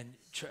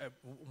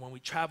we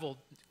travel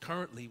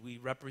currently, we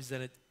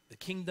represented the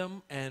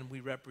kingdom and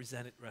we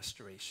represented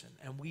restoration.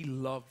 And we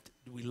loved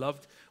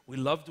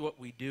what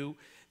we do.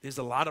 There's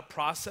a lot of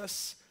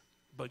process,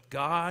 but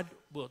God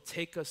will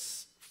take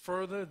us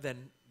further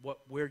than what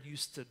we're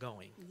used to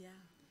going. Yeah.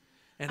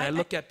 And I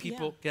look at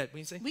people, what do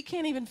you say? We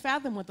can't even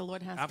fathom what the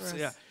Lord has for us.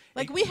 Yeah.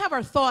 Like we have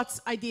our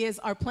thoughts, ideas,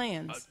 our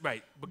plans.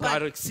 Right, but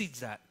God exceeds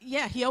that.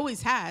 Yeah, he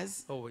always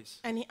has. Always.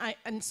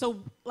 And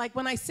so, like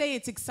when I say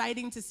it's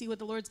exciting to see what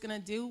the Lord's going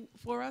to do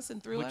for us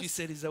and through us. What'd you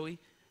say to Zoe?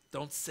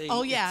 Don't say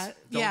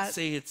don't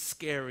say it's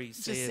scary,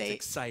 say it's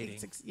exciting.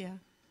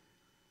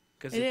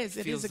 Because it is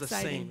feels the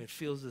exciting. same. It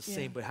feels the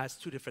same, but it has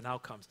two different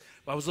outcomes.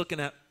 But I was looking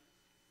at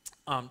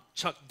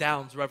Chuck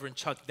Downs, Reverend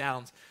Chuck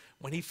Downs.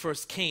 When he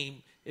first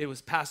came, it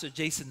was Pastor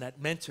Jason that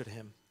mentored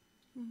him.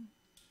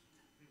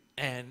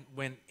 And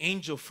when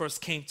Angel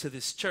first came to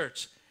this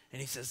church, and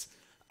he says,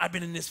 I've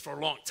been in this for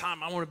a long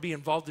time. I want to be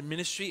involved in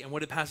ministry. And what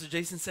did Pastor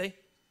Jason say?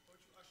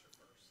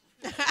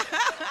 Put you usher first.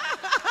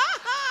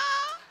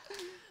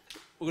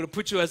 We're going to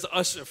put you as the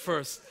usher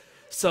first.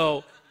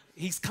 So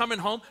he's coming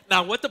home.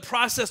 Now, what the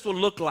process will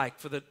look like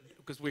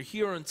because we're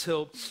here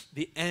until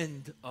the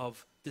end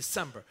of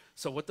December.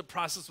 So what the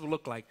process will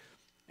look like.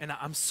 And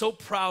I'm so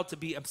blessed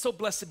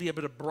to be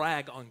able to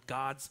brag on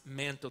God's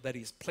mantle that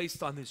he's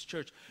placed on this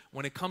church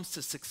when it comes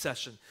to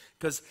succession.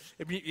 Because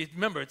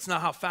remember, it's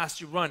not how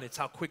fast you run, it's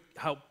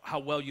how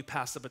well you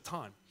pass the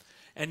baton.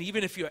 And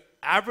even if you're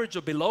average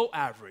or below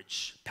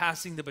average,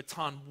 passing the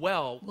baton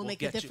will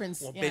make a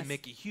difference. Will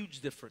make a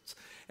huge difference.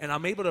 And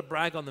I'm able to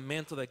brag on the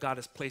mantle that God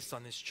has placed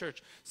on this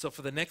church. So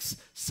for the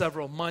next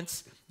several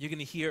months, you're going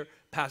to hear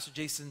Pastor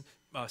Jason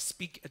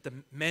speak at the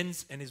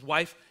men's and his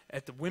wife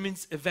at the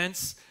women's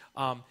events.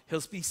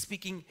 He'll be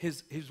speaking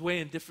his way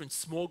in different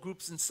small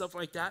groups and stuff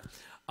like that.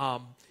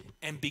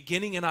 And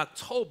beginning in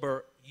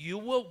October, you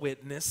will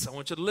witness, I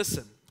want you to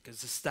listen,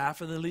 because the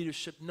staff and the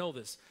leadership know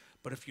this,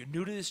 but if you're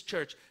new to this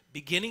church,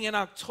 beginning in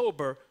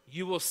October,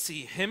 you will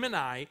see him and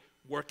I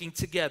working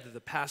together,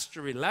 the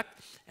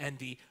pastor-elect and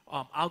the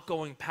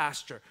outgoing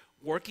pastor,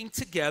 working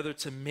together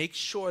to make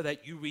sure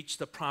that you reach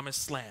the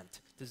promised land.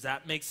 Does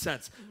that make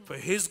sense? Mm-hmm. For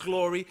his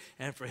glory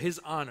and for his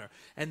honor.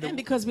 And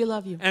because we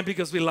love you. And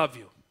because we love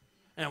you.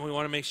 And we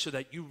want to make sure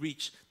that you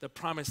reach the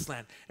promised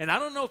land. And I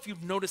don't know if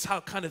you've noticed how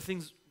kind of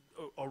things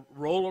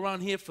roll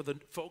around here for the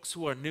folks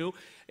who are new.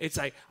 It's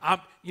like,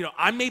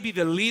 I may be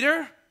the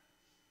leader,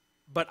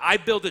 but I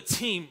build a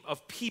team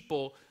of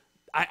people.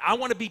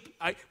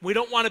 We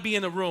don't want to be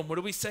in the room. What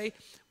do we say?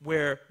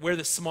 Where we're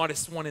the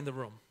smartest one in the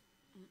room.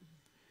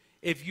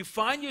 If you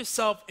find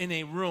yourself in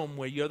a room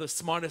where you're the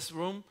smartest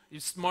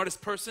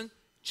person,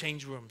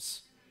 change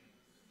rooms.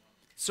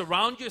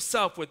 Surround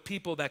yourself with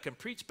people that can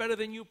preach better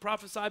than you,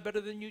 prophesy better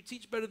than you,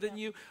 teach better than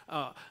you,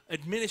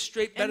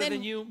 administrate better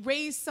than you.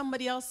 Raise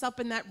somebody else up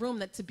in that room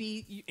that to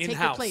be take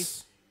In-house. your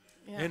place.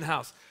 Yeah.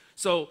 In-house.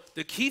 So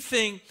the key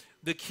thing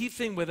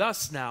with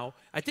us now,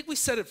 I think we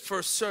said it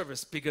first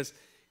service because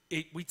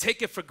we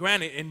take it for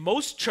granted. In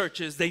most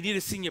churches, they need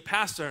a senior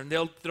pastor, and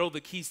they'll throw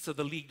the keys to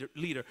the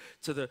leader,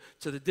 to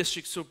the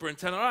district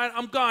superintendent. All right,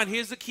 I'm gone.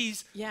 Here's the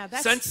keys. Yeah,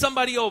 send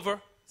somebody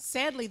over.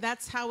 Sadly,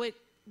 that's how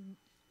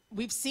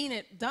we've seen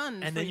it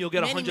done. And for then you'll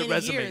get 100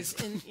 resumes years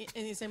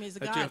in the Assemblies of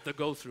that God. you have to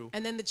go through.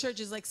 And then the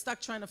church is like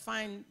stuck trying to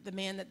find the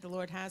man that the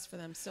Lord has for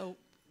them. So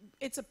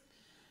it's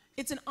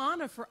an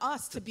honor for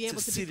us to be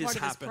able to be part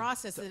of this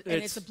process, and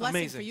it's a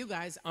blessing for you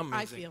guys.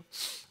 I feel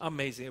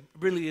amazing. It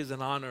really is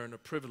an honor and a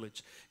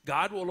privilege.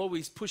 God will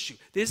always push you.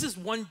 There's this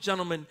one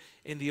gentleman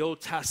in the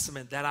Old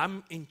Testament that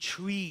I'm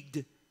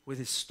intrigued with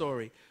his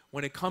story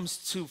when it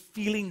comes to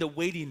feeling the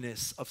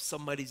weightiness of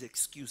somebody's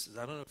excuses.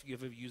 I don't know if you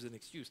ever use an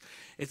excuse.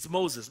 It's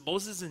Moses.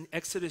 Moses in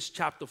Exodus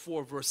chapter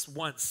 4, verse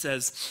 1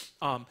 says,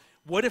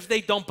 what if they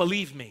don't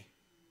believe me?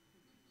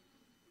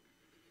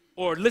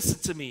 Or listen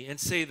to me and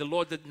say, the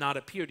Lord did not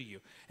appear to you.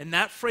 And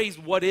that phrase,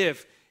 what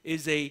if,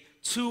 is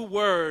two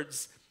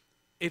words.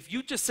 If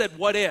you just said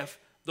what if,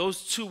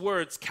 those two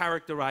words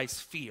characterize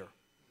fear.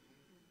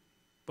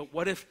 But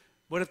what if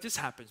this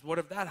happens? What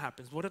if that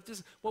happens? What if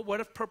this? Well,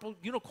 what if purple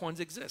unicorns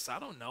exist? I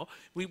don't know.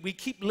 We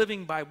keep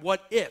living by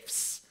what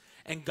ifs.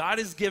 And God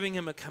is giving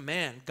him a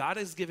command. God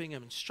is giving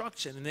him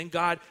instruction. And then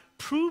God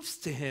proves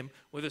to him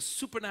with a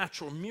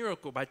supernatural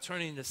miracle by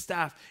turning the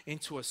staff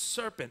into a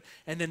serpent.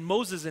 And then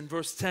Moses in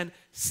verse 10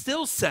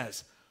 still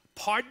says,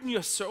 pardon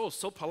your servant,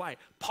 so polite.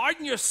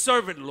 Pardon your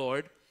servant,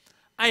 Lord.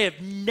 I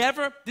have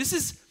never, this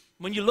is,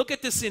 when you look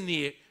at this in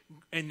the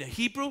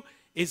Hebrew,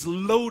 is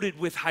loaded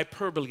with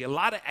hyperbole, a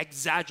lot of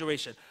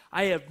exaggeration.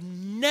 I have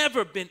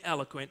never been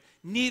eloquent,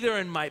 neither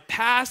in my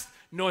past,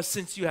 nor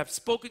since you have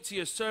spoken to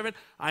your servant.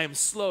 I am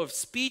slow of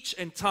speech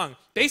and tongue.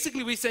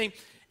 Basically, we're saying,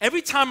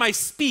 every time I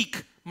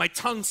speak, my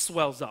tongue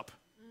swells up.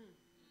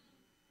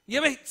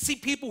 You ever see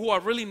people who are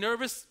really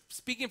nervous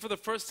speaking for the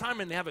first time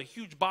and they have a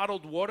huge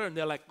bottled water and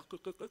they're like,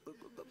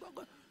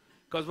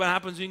 because what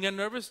happens when you get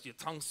nervous? Your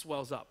tongue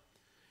swells up.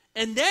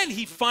 And then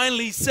he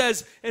finally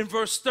says in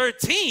verse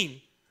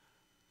 13,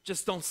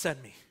 just don't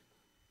send me.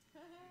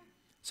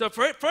 So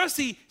first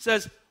he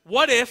says,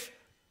 what if?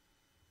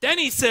 Then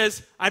he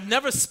says, I've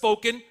never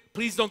spoken.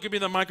 Please don't give me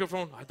the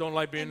microphone. I don't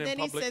like being in public.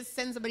 And then he says,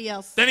 send somebody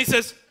else. Then he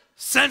says,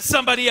 send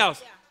somebody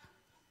else. Yeah.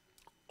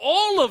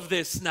 All of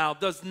this now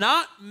does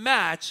not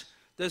match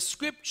the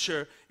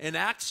scripture in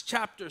Acts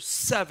chapter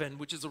 7,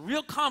 which is a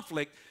real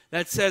conflict,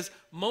 that says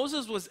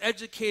Moses was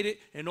educated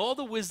in all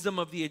the wisdom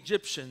of the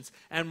Egyptians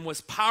and was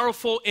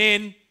powerful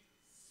in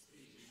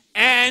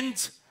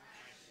and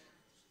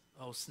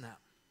oh snap.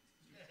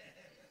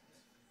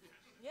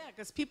 Yeah,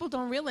 because people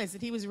don't realize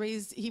that he was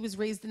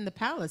raised in the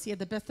palace. He had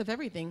the best of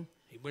everything.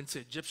 He went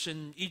to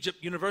Egypt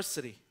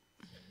University.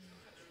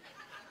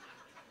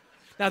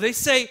 Now they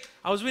say,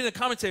 I was reading a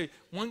commentary,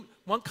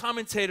 one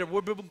commentator,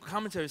 Word Biblical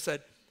Commentary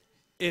said,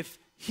 if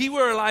he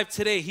were alive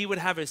today, he would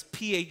have his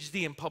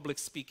PhD in public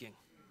speaking.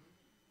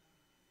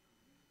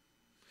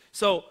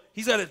 So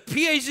he's got a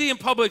PhD in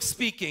public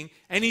speaking,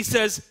 and he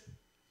says,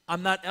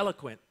 I'm not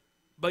eloquent.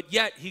 But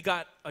yet he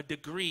got a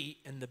degree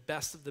in the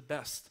best of the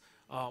best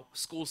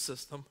school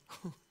system.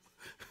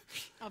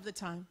 Of the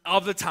time.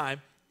 Of the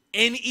time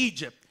in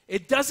Egypt.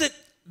 It doesn't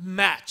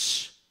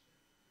match.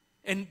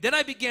 And then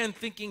I began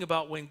thinking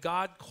about when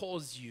God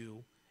calls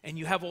you and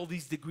you have all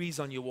these degrees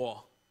on your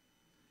wall.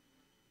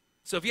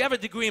 So if you have a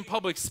degree in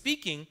public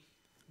speaking,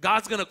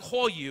 God's going to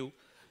call you.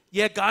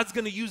 Yeah, God's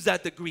going to use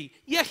that degree.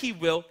 Yeah, he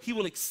will. He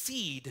will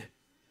exceed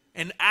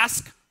and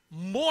ask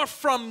more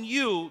from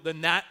you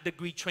than that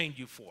degree trained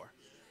you for.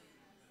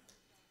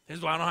 This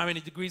is why I don't have any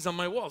degrees on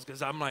my walls,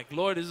 because I'm like,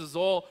 Lord, this is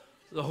all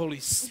the Holy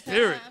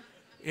Spirit,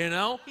 you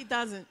know? He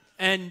doesn't.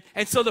 And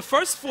so the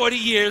first 40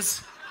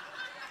 years,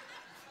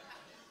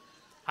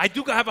 I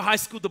do have a high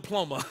school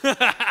diploma. He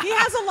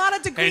has a lot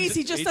of degrees,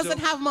 he just doesn't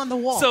have them on the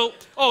wall.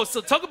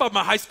 So talk about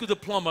my high school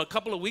diploma. A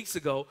couple of weeks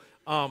ago,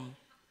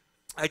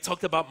 I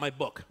talked about my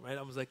book, right?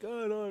 I was like,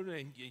 oh, no,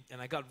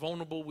 and I got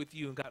vulnerable with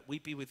you and got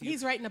weepy with you.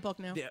 He's writing a book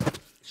now. Yeah.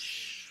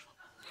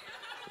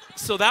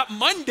 So that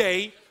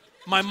Monday,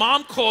 my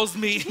mom calls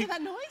me. Did you hear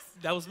that noise?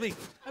 That was me.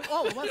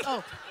 Oh.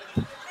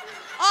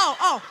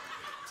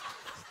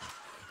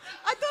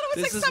 I thought it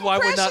was this like is why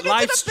we're not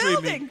live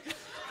streaming.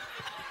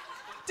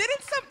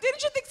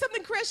 Didn't you think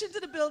something crashed into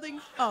the building?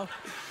 Oh,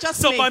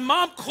 just so me. my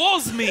mom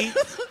calls me.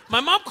 My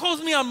mom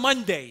calls me on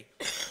Monday.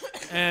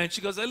 And she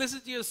goes, I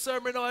listened to your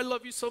sermon. Oh, I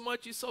love you so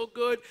much. You're so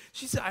good.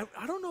 She said,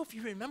 I don't know if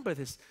you remember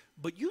this,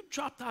 but you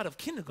dropped out of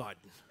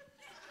kindergarten.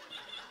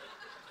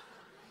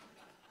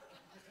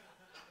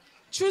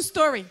 True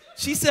story.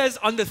 She says,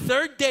 on the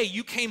third day,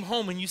 you came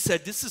home and you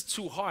said, this is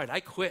too hard. I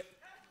quit.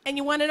 And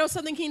you want to know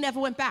something? He never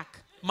went back.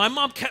 My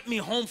mom kept me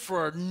home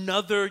for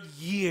another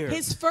year.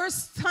 His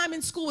first time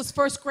in school was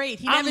first grade.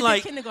 He never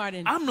did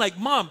kindergarten. I'm like,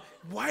 Mom,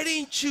 why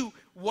didn't you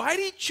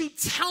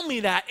tell me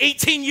that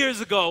 18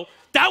 years ago?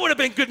 That would have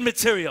been good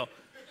material.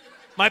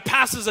 My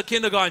pastor's a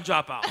kindergarten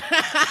dropout.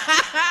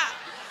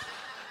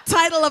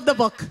 Title of the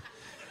book.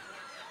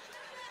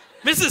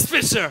 Mrs.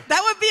 Fisher.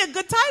 That would be a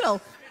good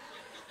title.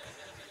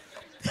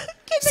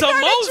 So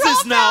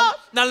Moses now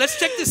let's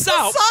check this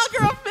out. The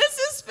saga of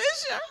Mrs.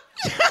 Fisher.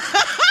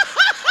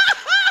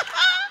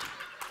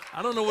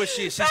 I don't know where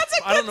she is. That's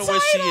a I don't know good where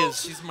she title.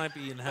 is. She might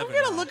be in heaven. I'm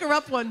going to now. look her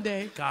up one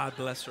day. God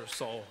bless her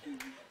soul.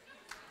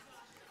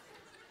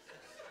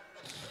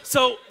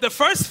 So the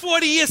first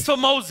 40 years for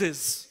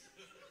Moses,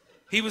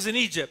 he was in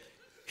Egypt.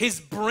 His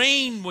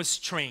brain was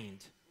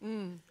trained.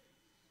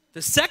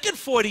 The second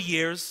 40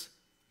 years,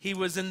 he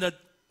was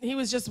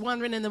just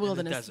wandering in the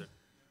wilderness. In the desert.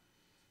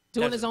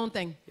 Doing his own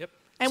thing. Yep.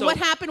 And So- what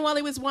happened while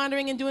he was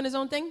wandering and doing his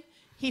own thing?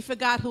 He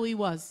forgot who he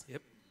was.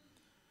 Yep.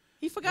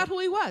 He forgot who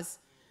he was.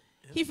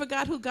 He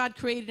forgot who God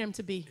created him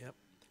to be. Yep.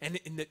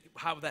 And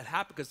how that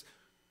happened, because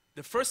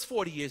the first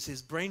 40 years,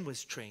 his brain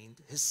was trained.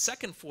 His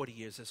second 40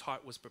 years, his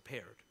heart was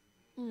prepared.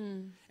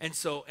 And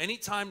so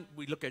anytime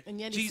we look at And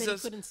yet he said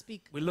Jesus, he couldn't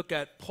speak. we look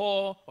at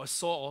Paul or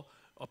Saul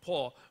or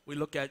Paul, we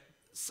look at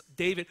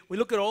David, we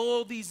look at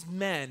all these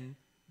men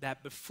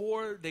that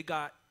before they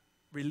got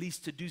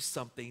released to do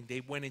something,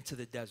 they went into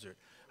the desert.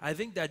 I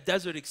think that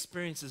desert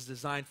experience is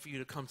designed for you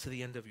to come to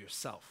the end of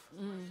yourself.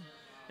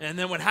 And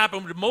then what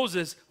happened with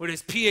Moses, with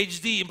his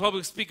PhD in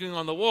public speaking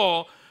on the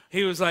wall,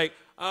 he was like,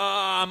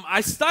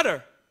 I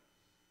stutter.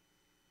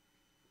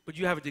 But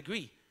you have a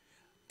degree.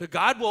 But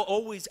God will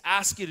always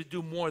ask you to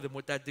do more than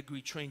what that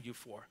degree trained you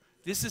for.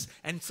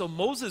 And so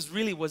Moses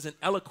really was an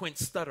eloquent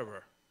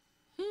stutterer.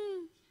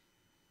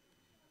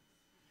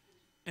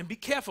 And be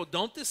careful,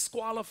 don't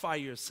disqualify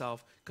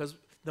yourself, because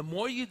the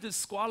more you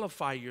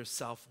disqualify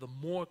yourself, the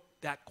more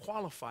that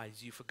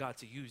qualifies you for God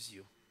to use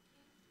you.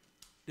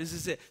 This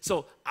is it.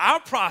 So our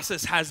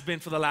process has been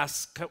for the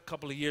last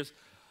couple of years,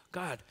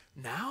 God,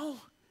 now?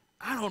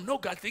 I don't know,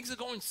 God. Things are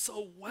going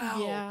so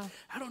well. Yeah.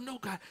 I don't know,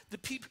 God. The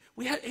people,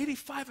 we had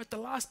 85 at the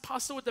last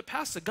pastor with the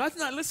pastor. God's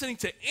not listening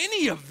to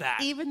any of that.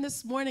 Even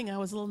this morning, I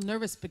was a little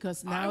nervous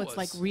because now it's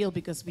like real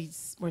because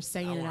we're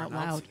saying it out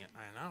loud.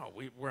 I know.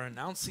 We're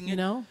announcing it. You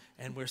know?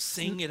 And we're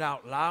saying it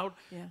out loud.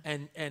 Yeah.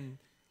 And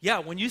yeah,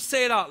 when you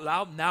say it out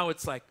loud, now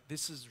it's like,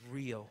 this is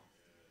real.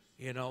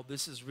 You know,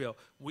 this is real.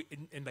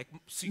 And like,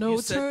 so No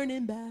you said,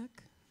 turning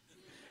back.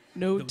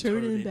 No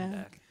turning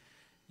back.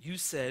 You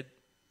said,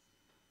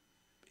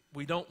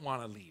 we don't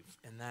want to leave,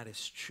 and that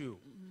is true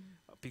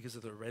because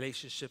of the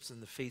relationships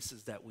and the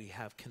faces that we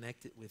have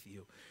connected with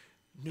you.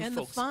 New And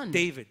folks, the fun.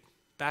 David,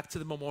 back to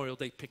the Memorial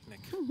Day picnic.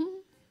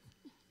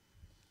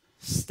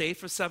 Stay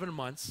for 7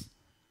 months.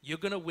 You're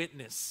going to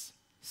witness.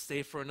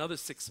 Stay for another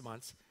 6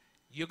 months.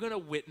 You're going to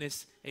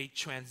witness a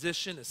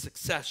transition, a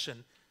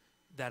succession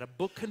that a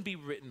book can be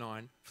written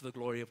on for the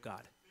glory of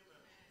God.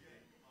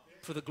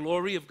 For the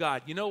glory of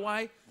God. You know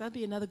why? That'd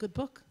be another good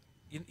book.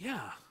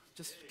 Yeah,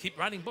 just keep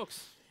writing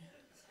books.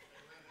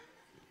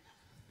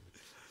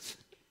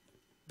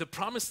 The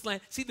promised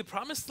land, see, the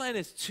promised land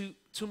is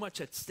too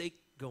much at stake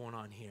going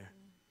on here.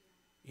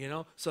 You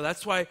know? So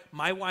that's why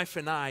my wife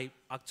and I,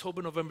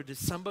 October, November,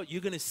 December,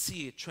 you're going to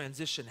see a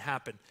transition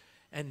happen.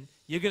 And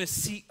you're going to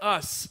see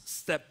us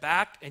step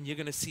back, and you're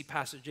going to see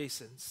Pastor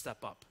Jason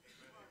step up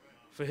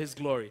for his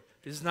glory.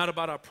 This is not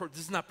about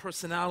this is not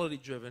personality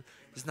driven.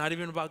 It's not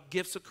even about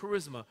gifts or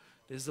charisma.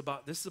 This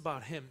is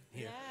about him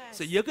here. Yes.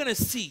 So you're going to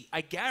see,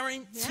 I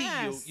guarantee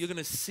Yes. you're going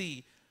to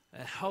see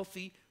a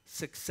healthy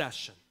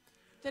succession.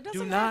 There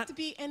doesn't not- have to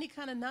be any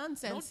kind of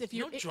nonsense.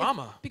 No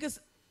drama. Because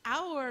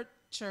our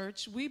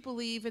church, we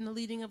believe in the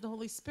leading of the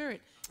Holy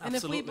Spirit. And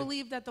Absolutely. if we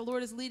believe that the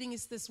Lord is leading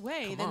us this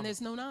way, Come then on.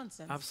 there's no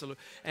nonsense.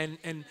 Absolutely. And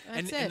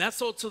That's it. and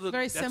that's all to the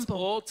Very that's simple.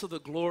 all to the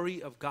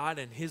glory of God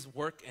and his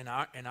work in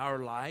our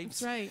lives.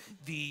 That's right.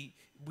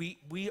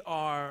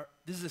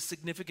 This is a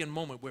significant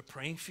moment. We're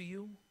praying for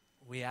you.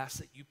 We ask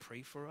that you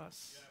pray for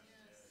us.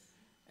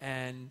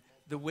 And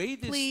the way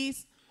this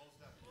Please.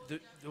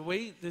 the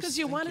way this Because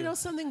you thank want to know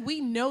something? We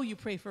know you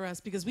pray for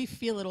us because we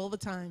feel it all the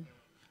time.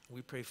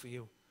 we pray for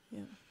you.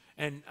 Yeah.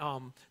 And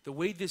the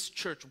way this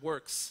church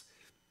works,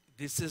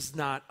 this is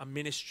not a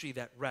ministry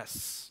that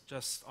rests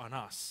just on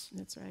us.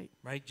 That's right.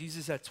 Right?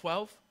 Jesus had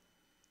 12.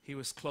 He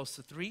was close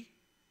to 3.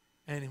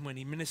 And when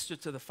he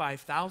ministered to the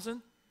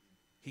 5,000,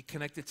 he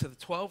connected to the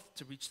 12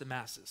 to reach the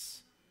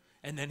masses.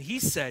 And then he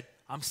said,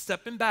 I'm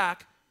stepping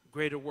back.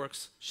 Greater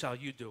works shall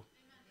you do.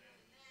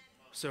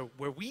 So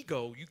where we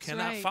go, you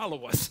cannot right.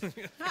 follow us.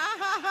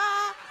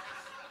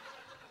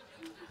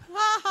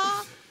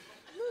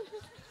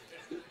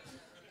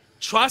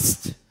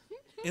 Trust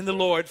in the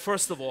Lord,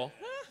 first of all,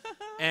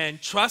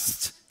 and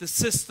trust the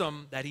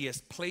system that he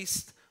has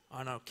placed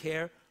on our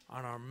care,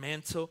 on our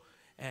mantle,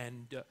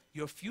 and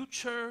your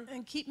future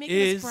And keep making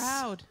is us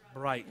proud.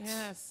 bright.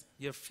 Yes.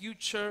 Your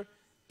future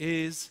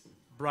is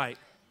bright.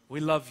 We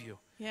love you.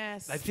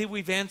 Yes. I think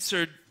we've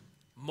answered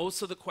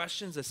most of the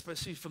questions,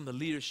 especially from the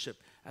leadership.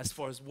 as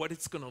far as what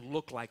it's going to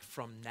look like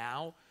from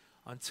now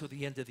until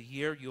the end of the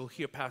year. You'll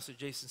hear Pastor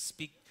Jason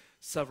speak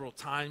several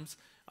times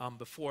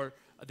before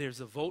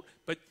there's a vote.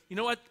 But you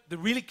know what?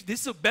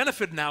 This is a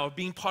benefit now of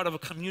being part of a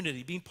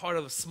community, being part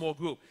of a small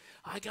group.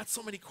 I got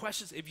so many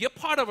questions. If you're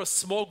part of a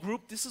small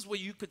group, this is where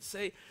you could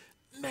say,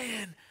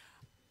 man,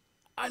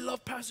 I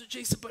love Pastor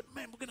Jason, but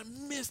man, we're going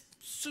to miss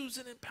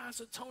Susan and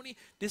Pastor Tony.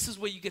 This is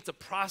where you get to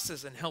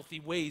process in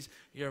healthy ways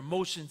your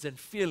emotions and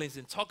feelings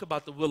and talk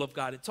about the will of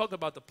God and talk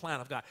about the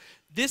plan of God.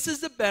 This is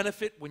the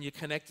benefit when you're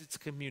connected to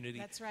community.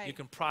 That's right. You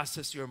can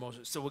process your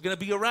emotions. So we're going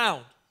to be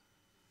around.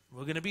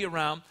 We're going to be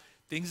around.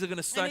 Things are going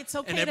to start. And it's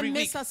okay to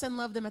miss us and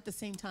love them at the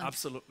same time.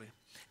 Absolutely.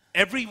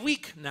 Every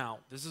week now,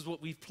 this is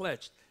what we've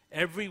pledged.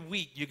 Every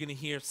week you're going to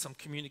hear some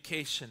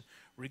communication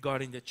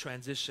regarding the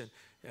transition.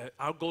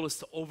 Our goal is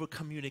to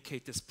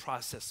over-communicate this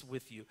process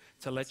with you,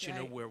 to let you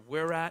know where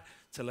we're at,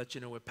 to let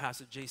you know where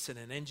Pastor Jason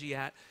and Angie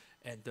at,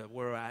 and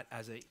where we're at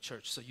as a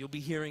church. So you'll be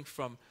hearing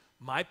from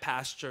my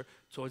pastor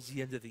towards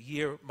the end of the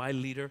year, my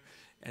leader,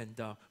 and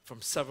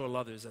from several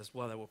others as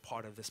well that were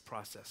part of this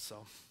process.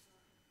 So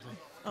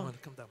I want to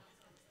come down.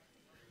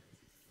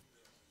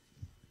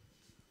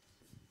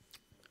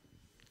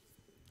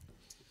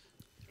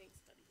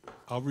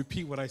 I'll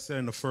repeat what I said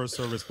in the first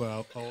service, but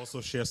I'll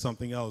also share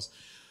something else.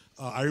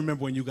 I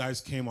remember when you guys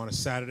came on a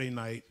Saturday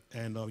night,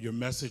 and your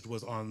message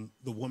was on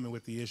the woman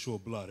with the issue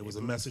of blood. It was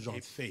a message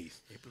on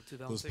faith. April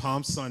It was 2006.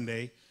 Palm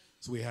Sunday,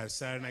 so we had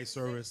Saturday night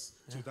service,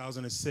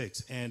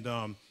 2006, and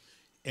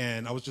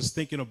I was just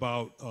thinking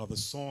about the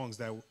songs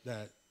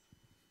that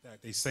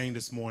they sang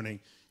this morning.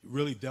 It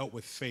really dealt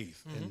with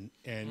faith,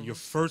 and your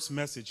first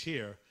message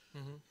here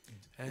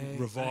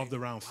revolved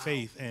around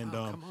faith, and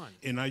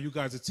and now you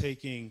guys are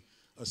taking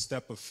a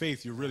step of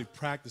faith. You're really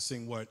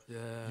practicing what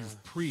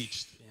you've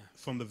preached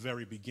from the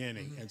very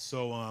beginning. And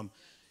so,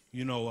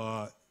 you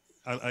know,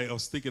 I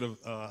was thinking of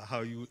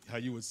how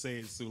you would say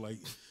it, so like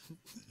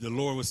the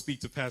Lord would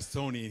speak to Pastor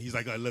Tony and he's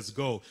like, all right, let's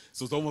go.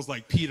 So it's almost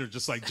like Peter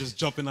just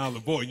jumping out of the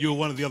boat. You're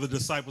one of the other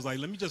disciples like,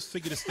 let me just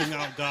figure this thing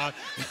out, God.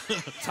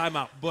 Time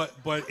out. But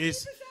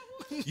it's,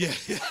 yeah.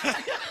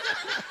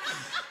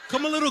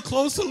 Come a little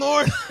closer,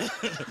 Lord.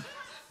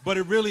 But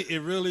it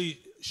really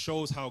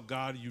shows how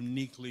God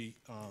uniquely,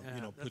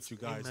 put you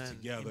guys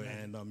together,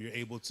 and you're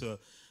able to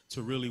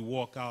really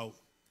walk out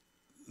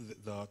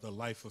the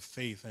life of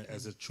faith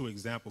as a true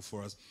example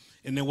for us.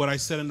 And then what I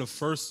said in the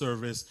first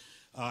service,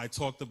 I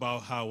talked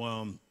about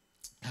how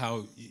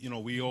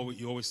you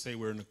always say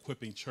we're an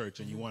equipping church,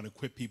 and you want to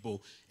equip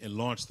people and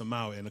launch them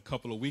out. And a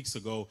couple of weeks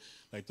ago,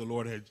 like the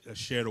Lord had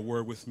shared a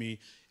word with me,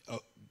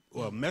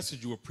 a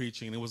message you were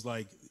preaching, and it was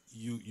like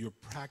you're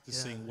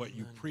practicing what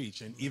you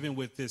preach. And even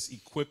with this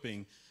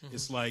equipping,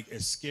 it's like,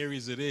 as scary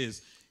as it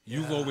is,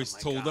 you've always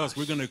told us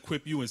we're going to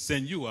equip you and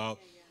send you out.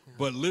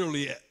 But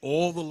literally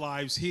all the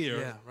lives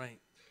here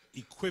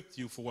equipped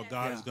you for what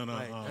God is going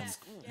to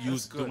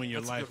use doing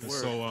your life. And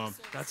so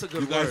that's a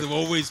good you guys word. have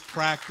always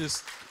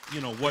practiced,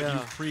 what you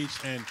preach,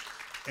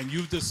 and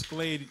you've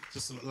displayed,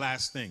 just the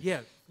last thing.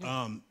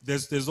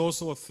 There's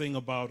also a thing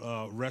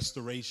about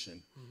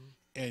restoration.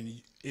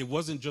 And it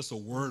wasn't just a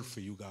word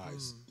for you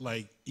guys.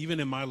 Like, even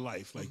in my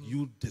life, like,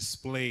 you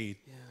displayed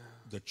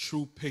the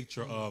true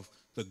picture of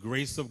the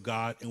grace of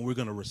God, and we're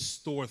going to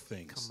restore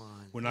things.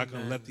 We're not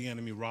going to let the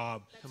enemy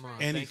rob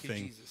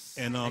anything.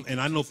 And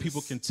I know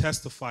people can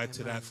testify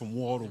to that from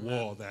wall to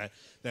wall,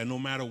 that no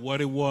matter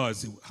what it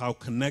was, how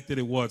connected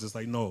it was, it's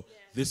like, no,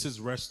 this is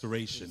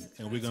restoration,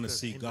 and we're going to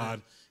see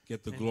God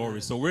get the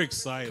glory. So we're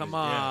excited. Come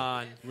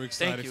on. We're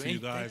excited for you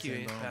guys. Thank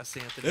you, and,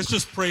 Pastor Anthony. let's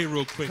just pray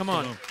real quick. Come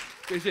on.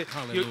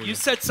 You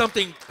said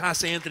something,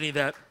 Pastor Anthony,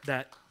 that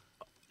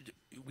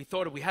we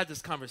thought, we had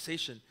this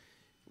conversation.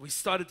 We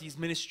started these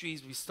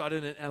ministries. We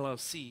started an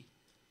LLC.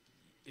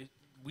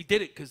 We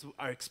did it because of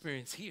our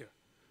experience here.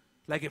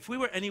 Like, if we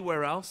were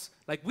anywhere else,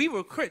 like, we were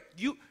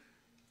equipped.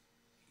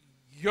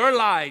 Your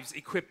lives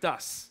equipped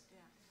us. Yeah.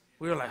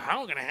 We were like, how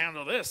are we going to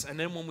handle this? And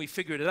then when we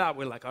figured it out,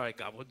 we're like, all right,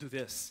 God, we'll do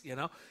this,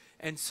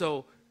 And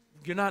so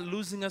you're not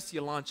losing us,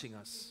 you're launching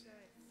us.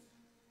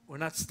 We're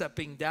not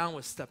stepping down,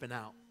 we're stepping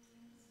out.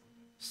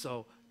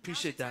 So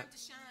appreciate that.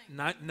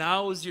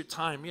 Now is your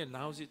time. Yeah,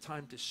 now is your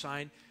time to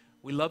shine.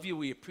 We love you.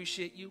 We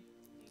appreciate you.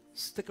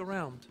 Stick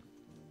around.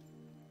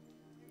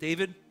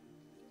 David?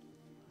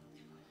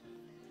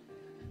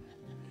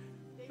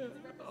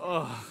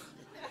 Oh,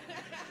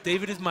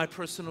 David is my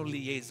personal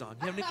liaison.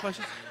 You have any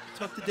questions?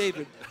 Talk to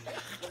David.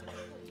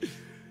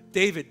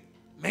 David,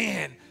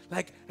 man,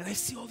 and I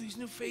see all these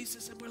new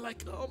faces, and we're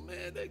like, oh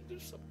man,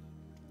 there's some,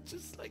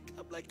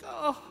 I'm like,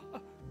 oh.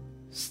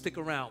 Stick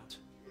around.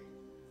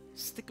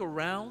 Stick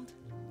around,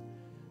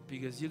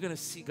 because you're going to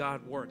see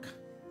God work.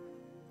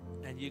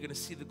 And you're going to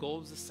see the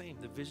goal is the same.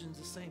 The vision's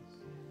the same.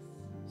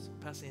 So,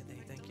 Pastor Anthony,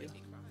 thank you.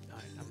 All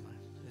right, never mind.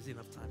 There's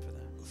enough time for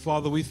that.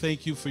 Father, we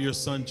thank you for your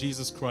Son,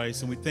 Jesus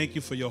Christ, and we thank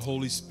you for your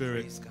Holy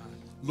Spirit. Praise God.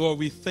 Lord,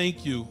 we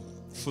thank you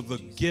for the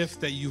gift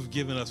that you've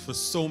given us for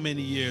so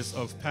many years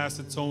of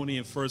Pastor Tony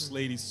and First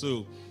Lady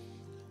Sue.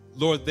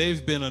 Lord,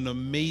 they've been an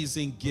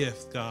amazing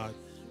gift, God.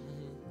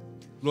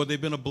 Lord,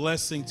 they've been a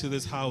blessing to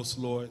this house,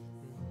 Lord.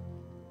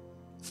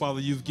 Father,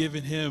 you've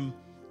given him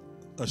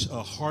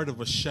a heart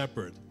of a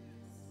shepherd.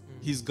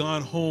 He's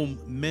gone home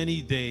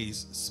many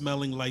days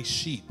smelling like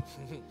sheep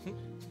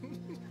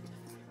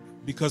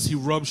because he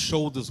rubbed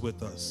shoulders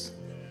with us.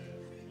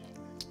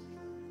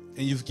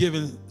 And you've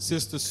given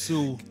Sister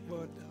Sue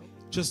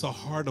just a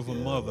heart of a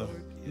mother,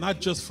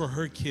 not just for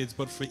her kids,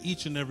 but for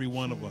each and every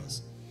one of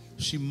us.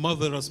 She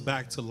mothered us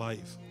back to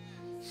life.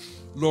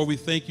 Lord, we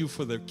thank you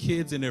for their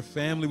kids and their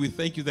family. We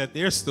thank you that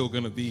they're still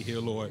going to be here,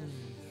 Lord.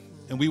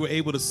 And we were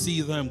able to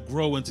see them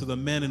grow into the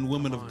men and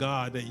women of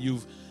God that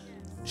you've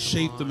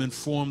shaped them and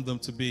formed them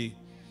to be.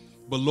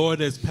 But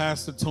Lord, as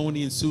Pastor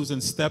Tony and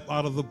Susan step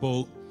out of the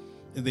boat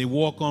and they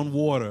walk on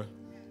water,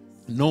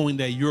 knowing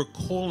that you're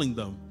calling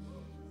them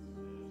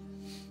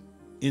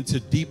into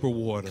deeper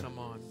water.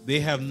 They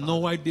have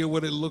no idea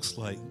what it looks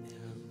like.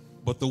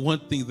 But the one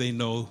thing they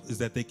know is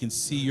that they can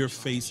see your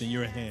face and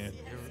your hand.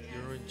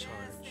 You're in charge.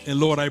 And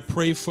Lord, I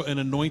pray for an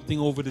anointing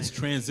over this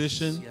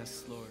transition.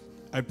 Yes, Lord.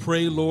 I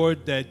pray,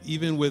 Lord, that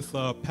even with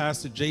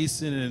Pastor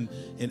Jason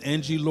and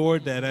Angie,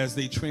 Lord, that as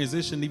they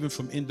transition even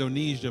from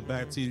Indonesia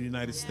back to the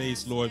United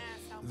States, Lord,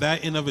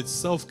 that in of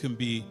itself can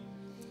be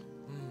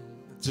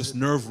just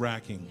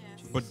nerve-wracking.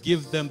 But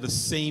give them the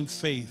same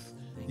faith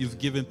you've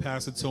given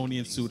Pastor Tony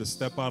and Sue to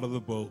step out of the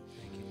boat.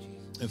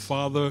 And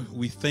Father,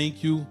 we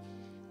thank you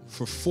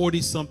for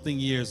 40-something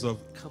years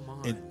of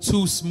and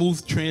 2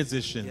 smooth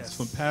transitions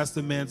from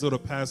Pastor Manzo to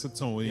Pastor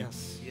Tony.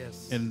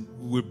 Yes. And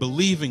we're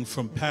believing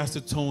from Pastor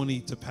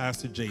Tony to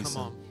Pastor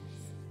Jason.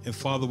 And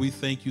Father, we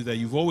thank you that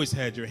you've always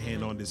had your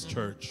hand on this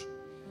church.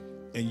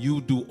 And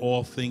you do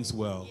all things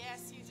well.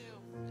 Yes, you do.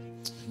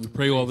 We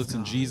pray all this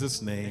in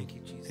Jesus' name. Thank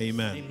you, Jesus.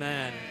 Amen.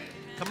 Amen.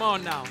 Come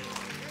on now.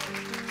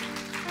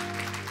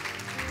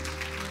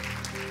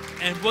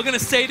 And we're going to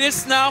say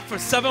this now for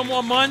 7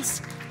 more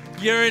months.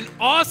 You're an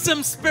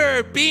awesome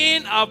spirit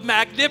being of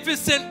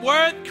magnificent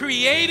worth,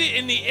 created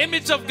in the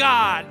image of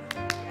God.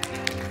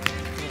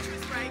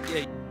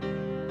 Yeah.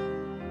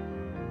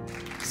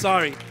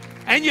 Sorry.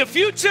 And your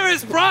future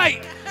is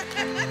bright.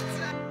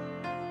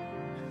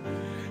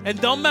 And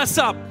don't mess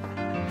up.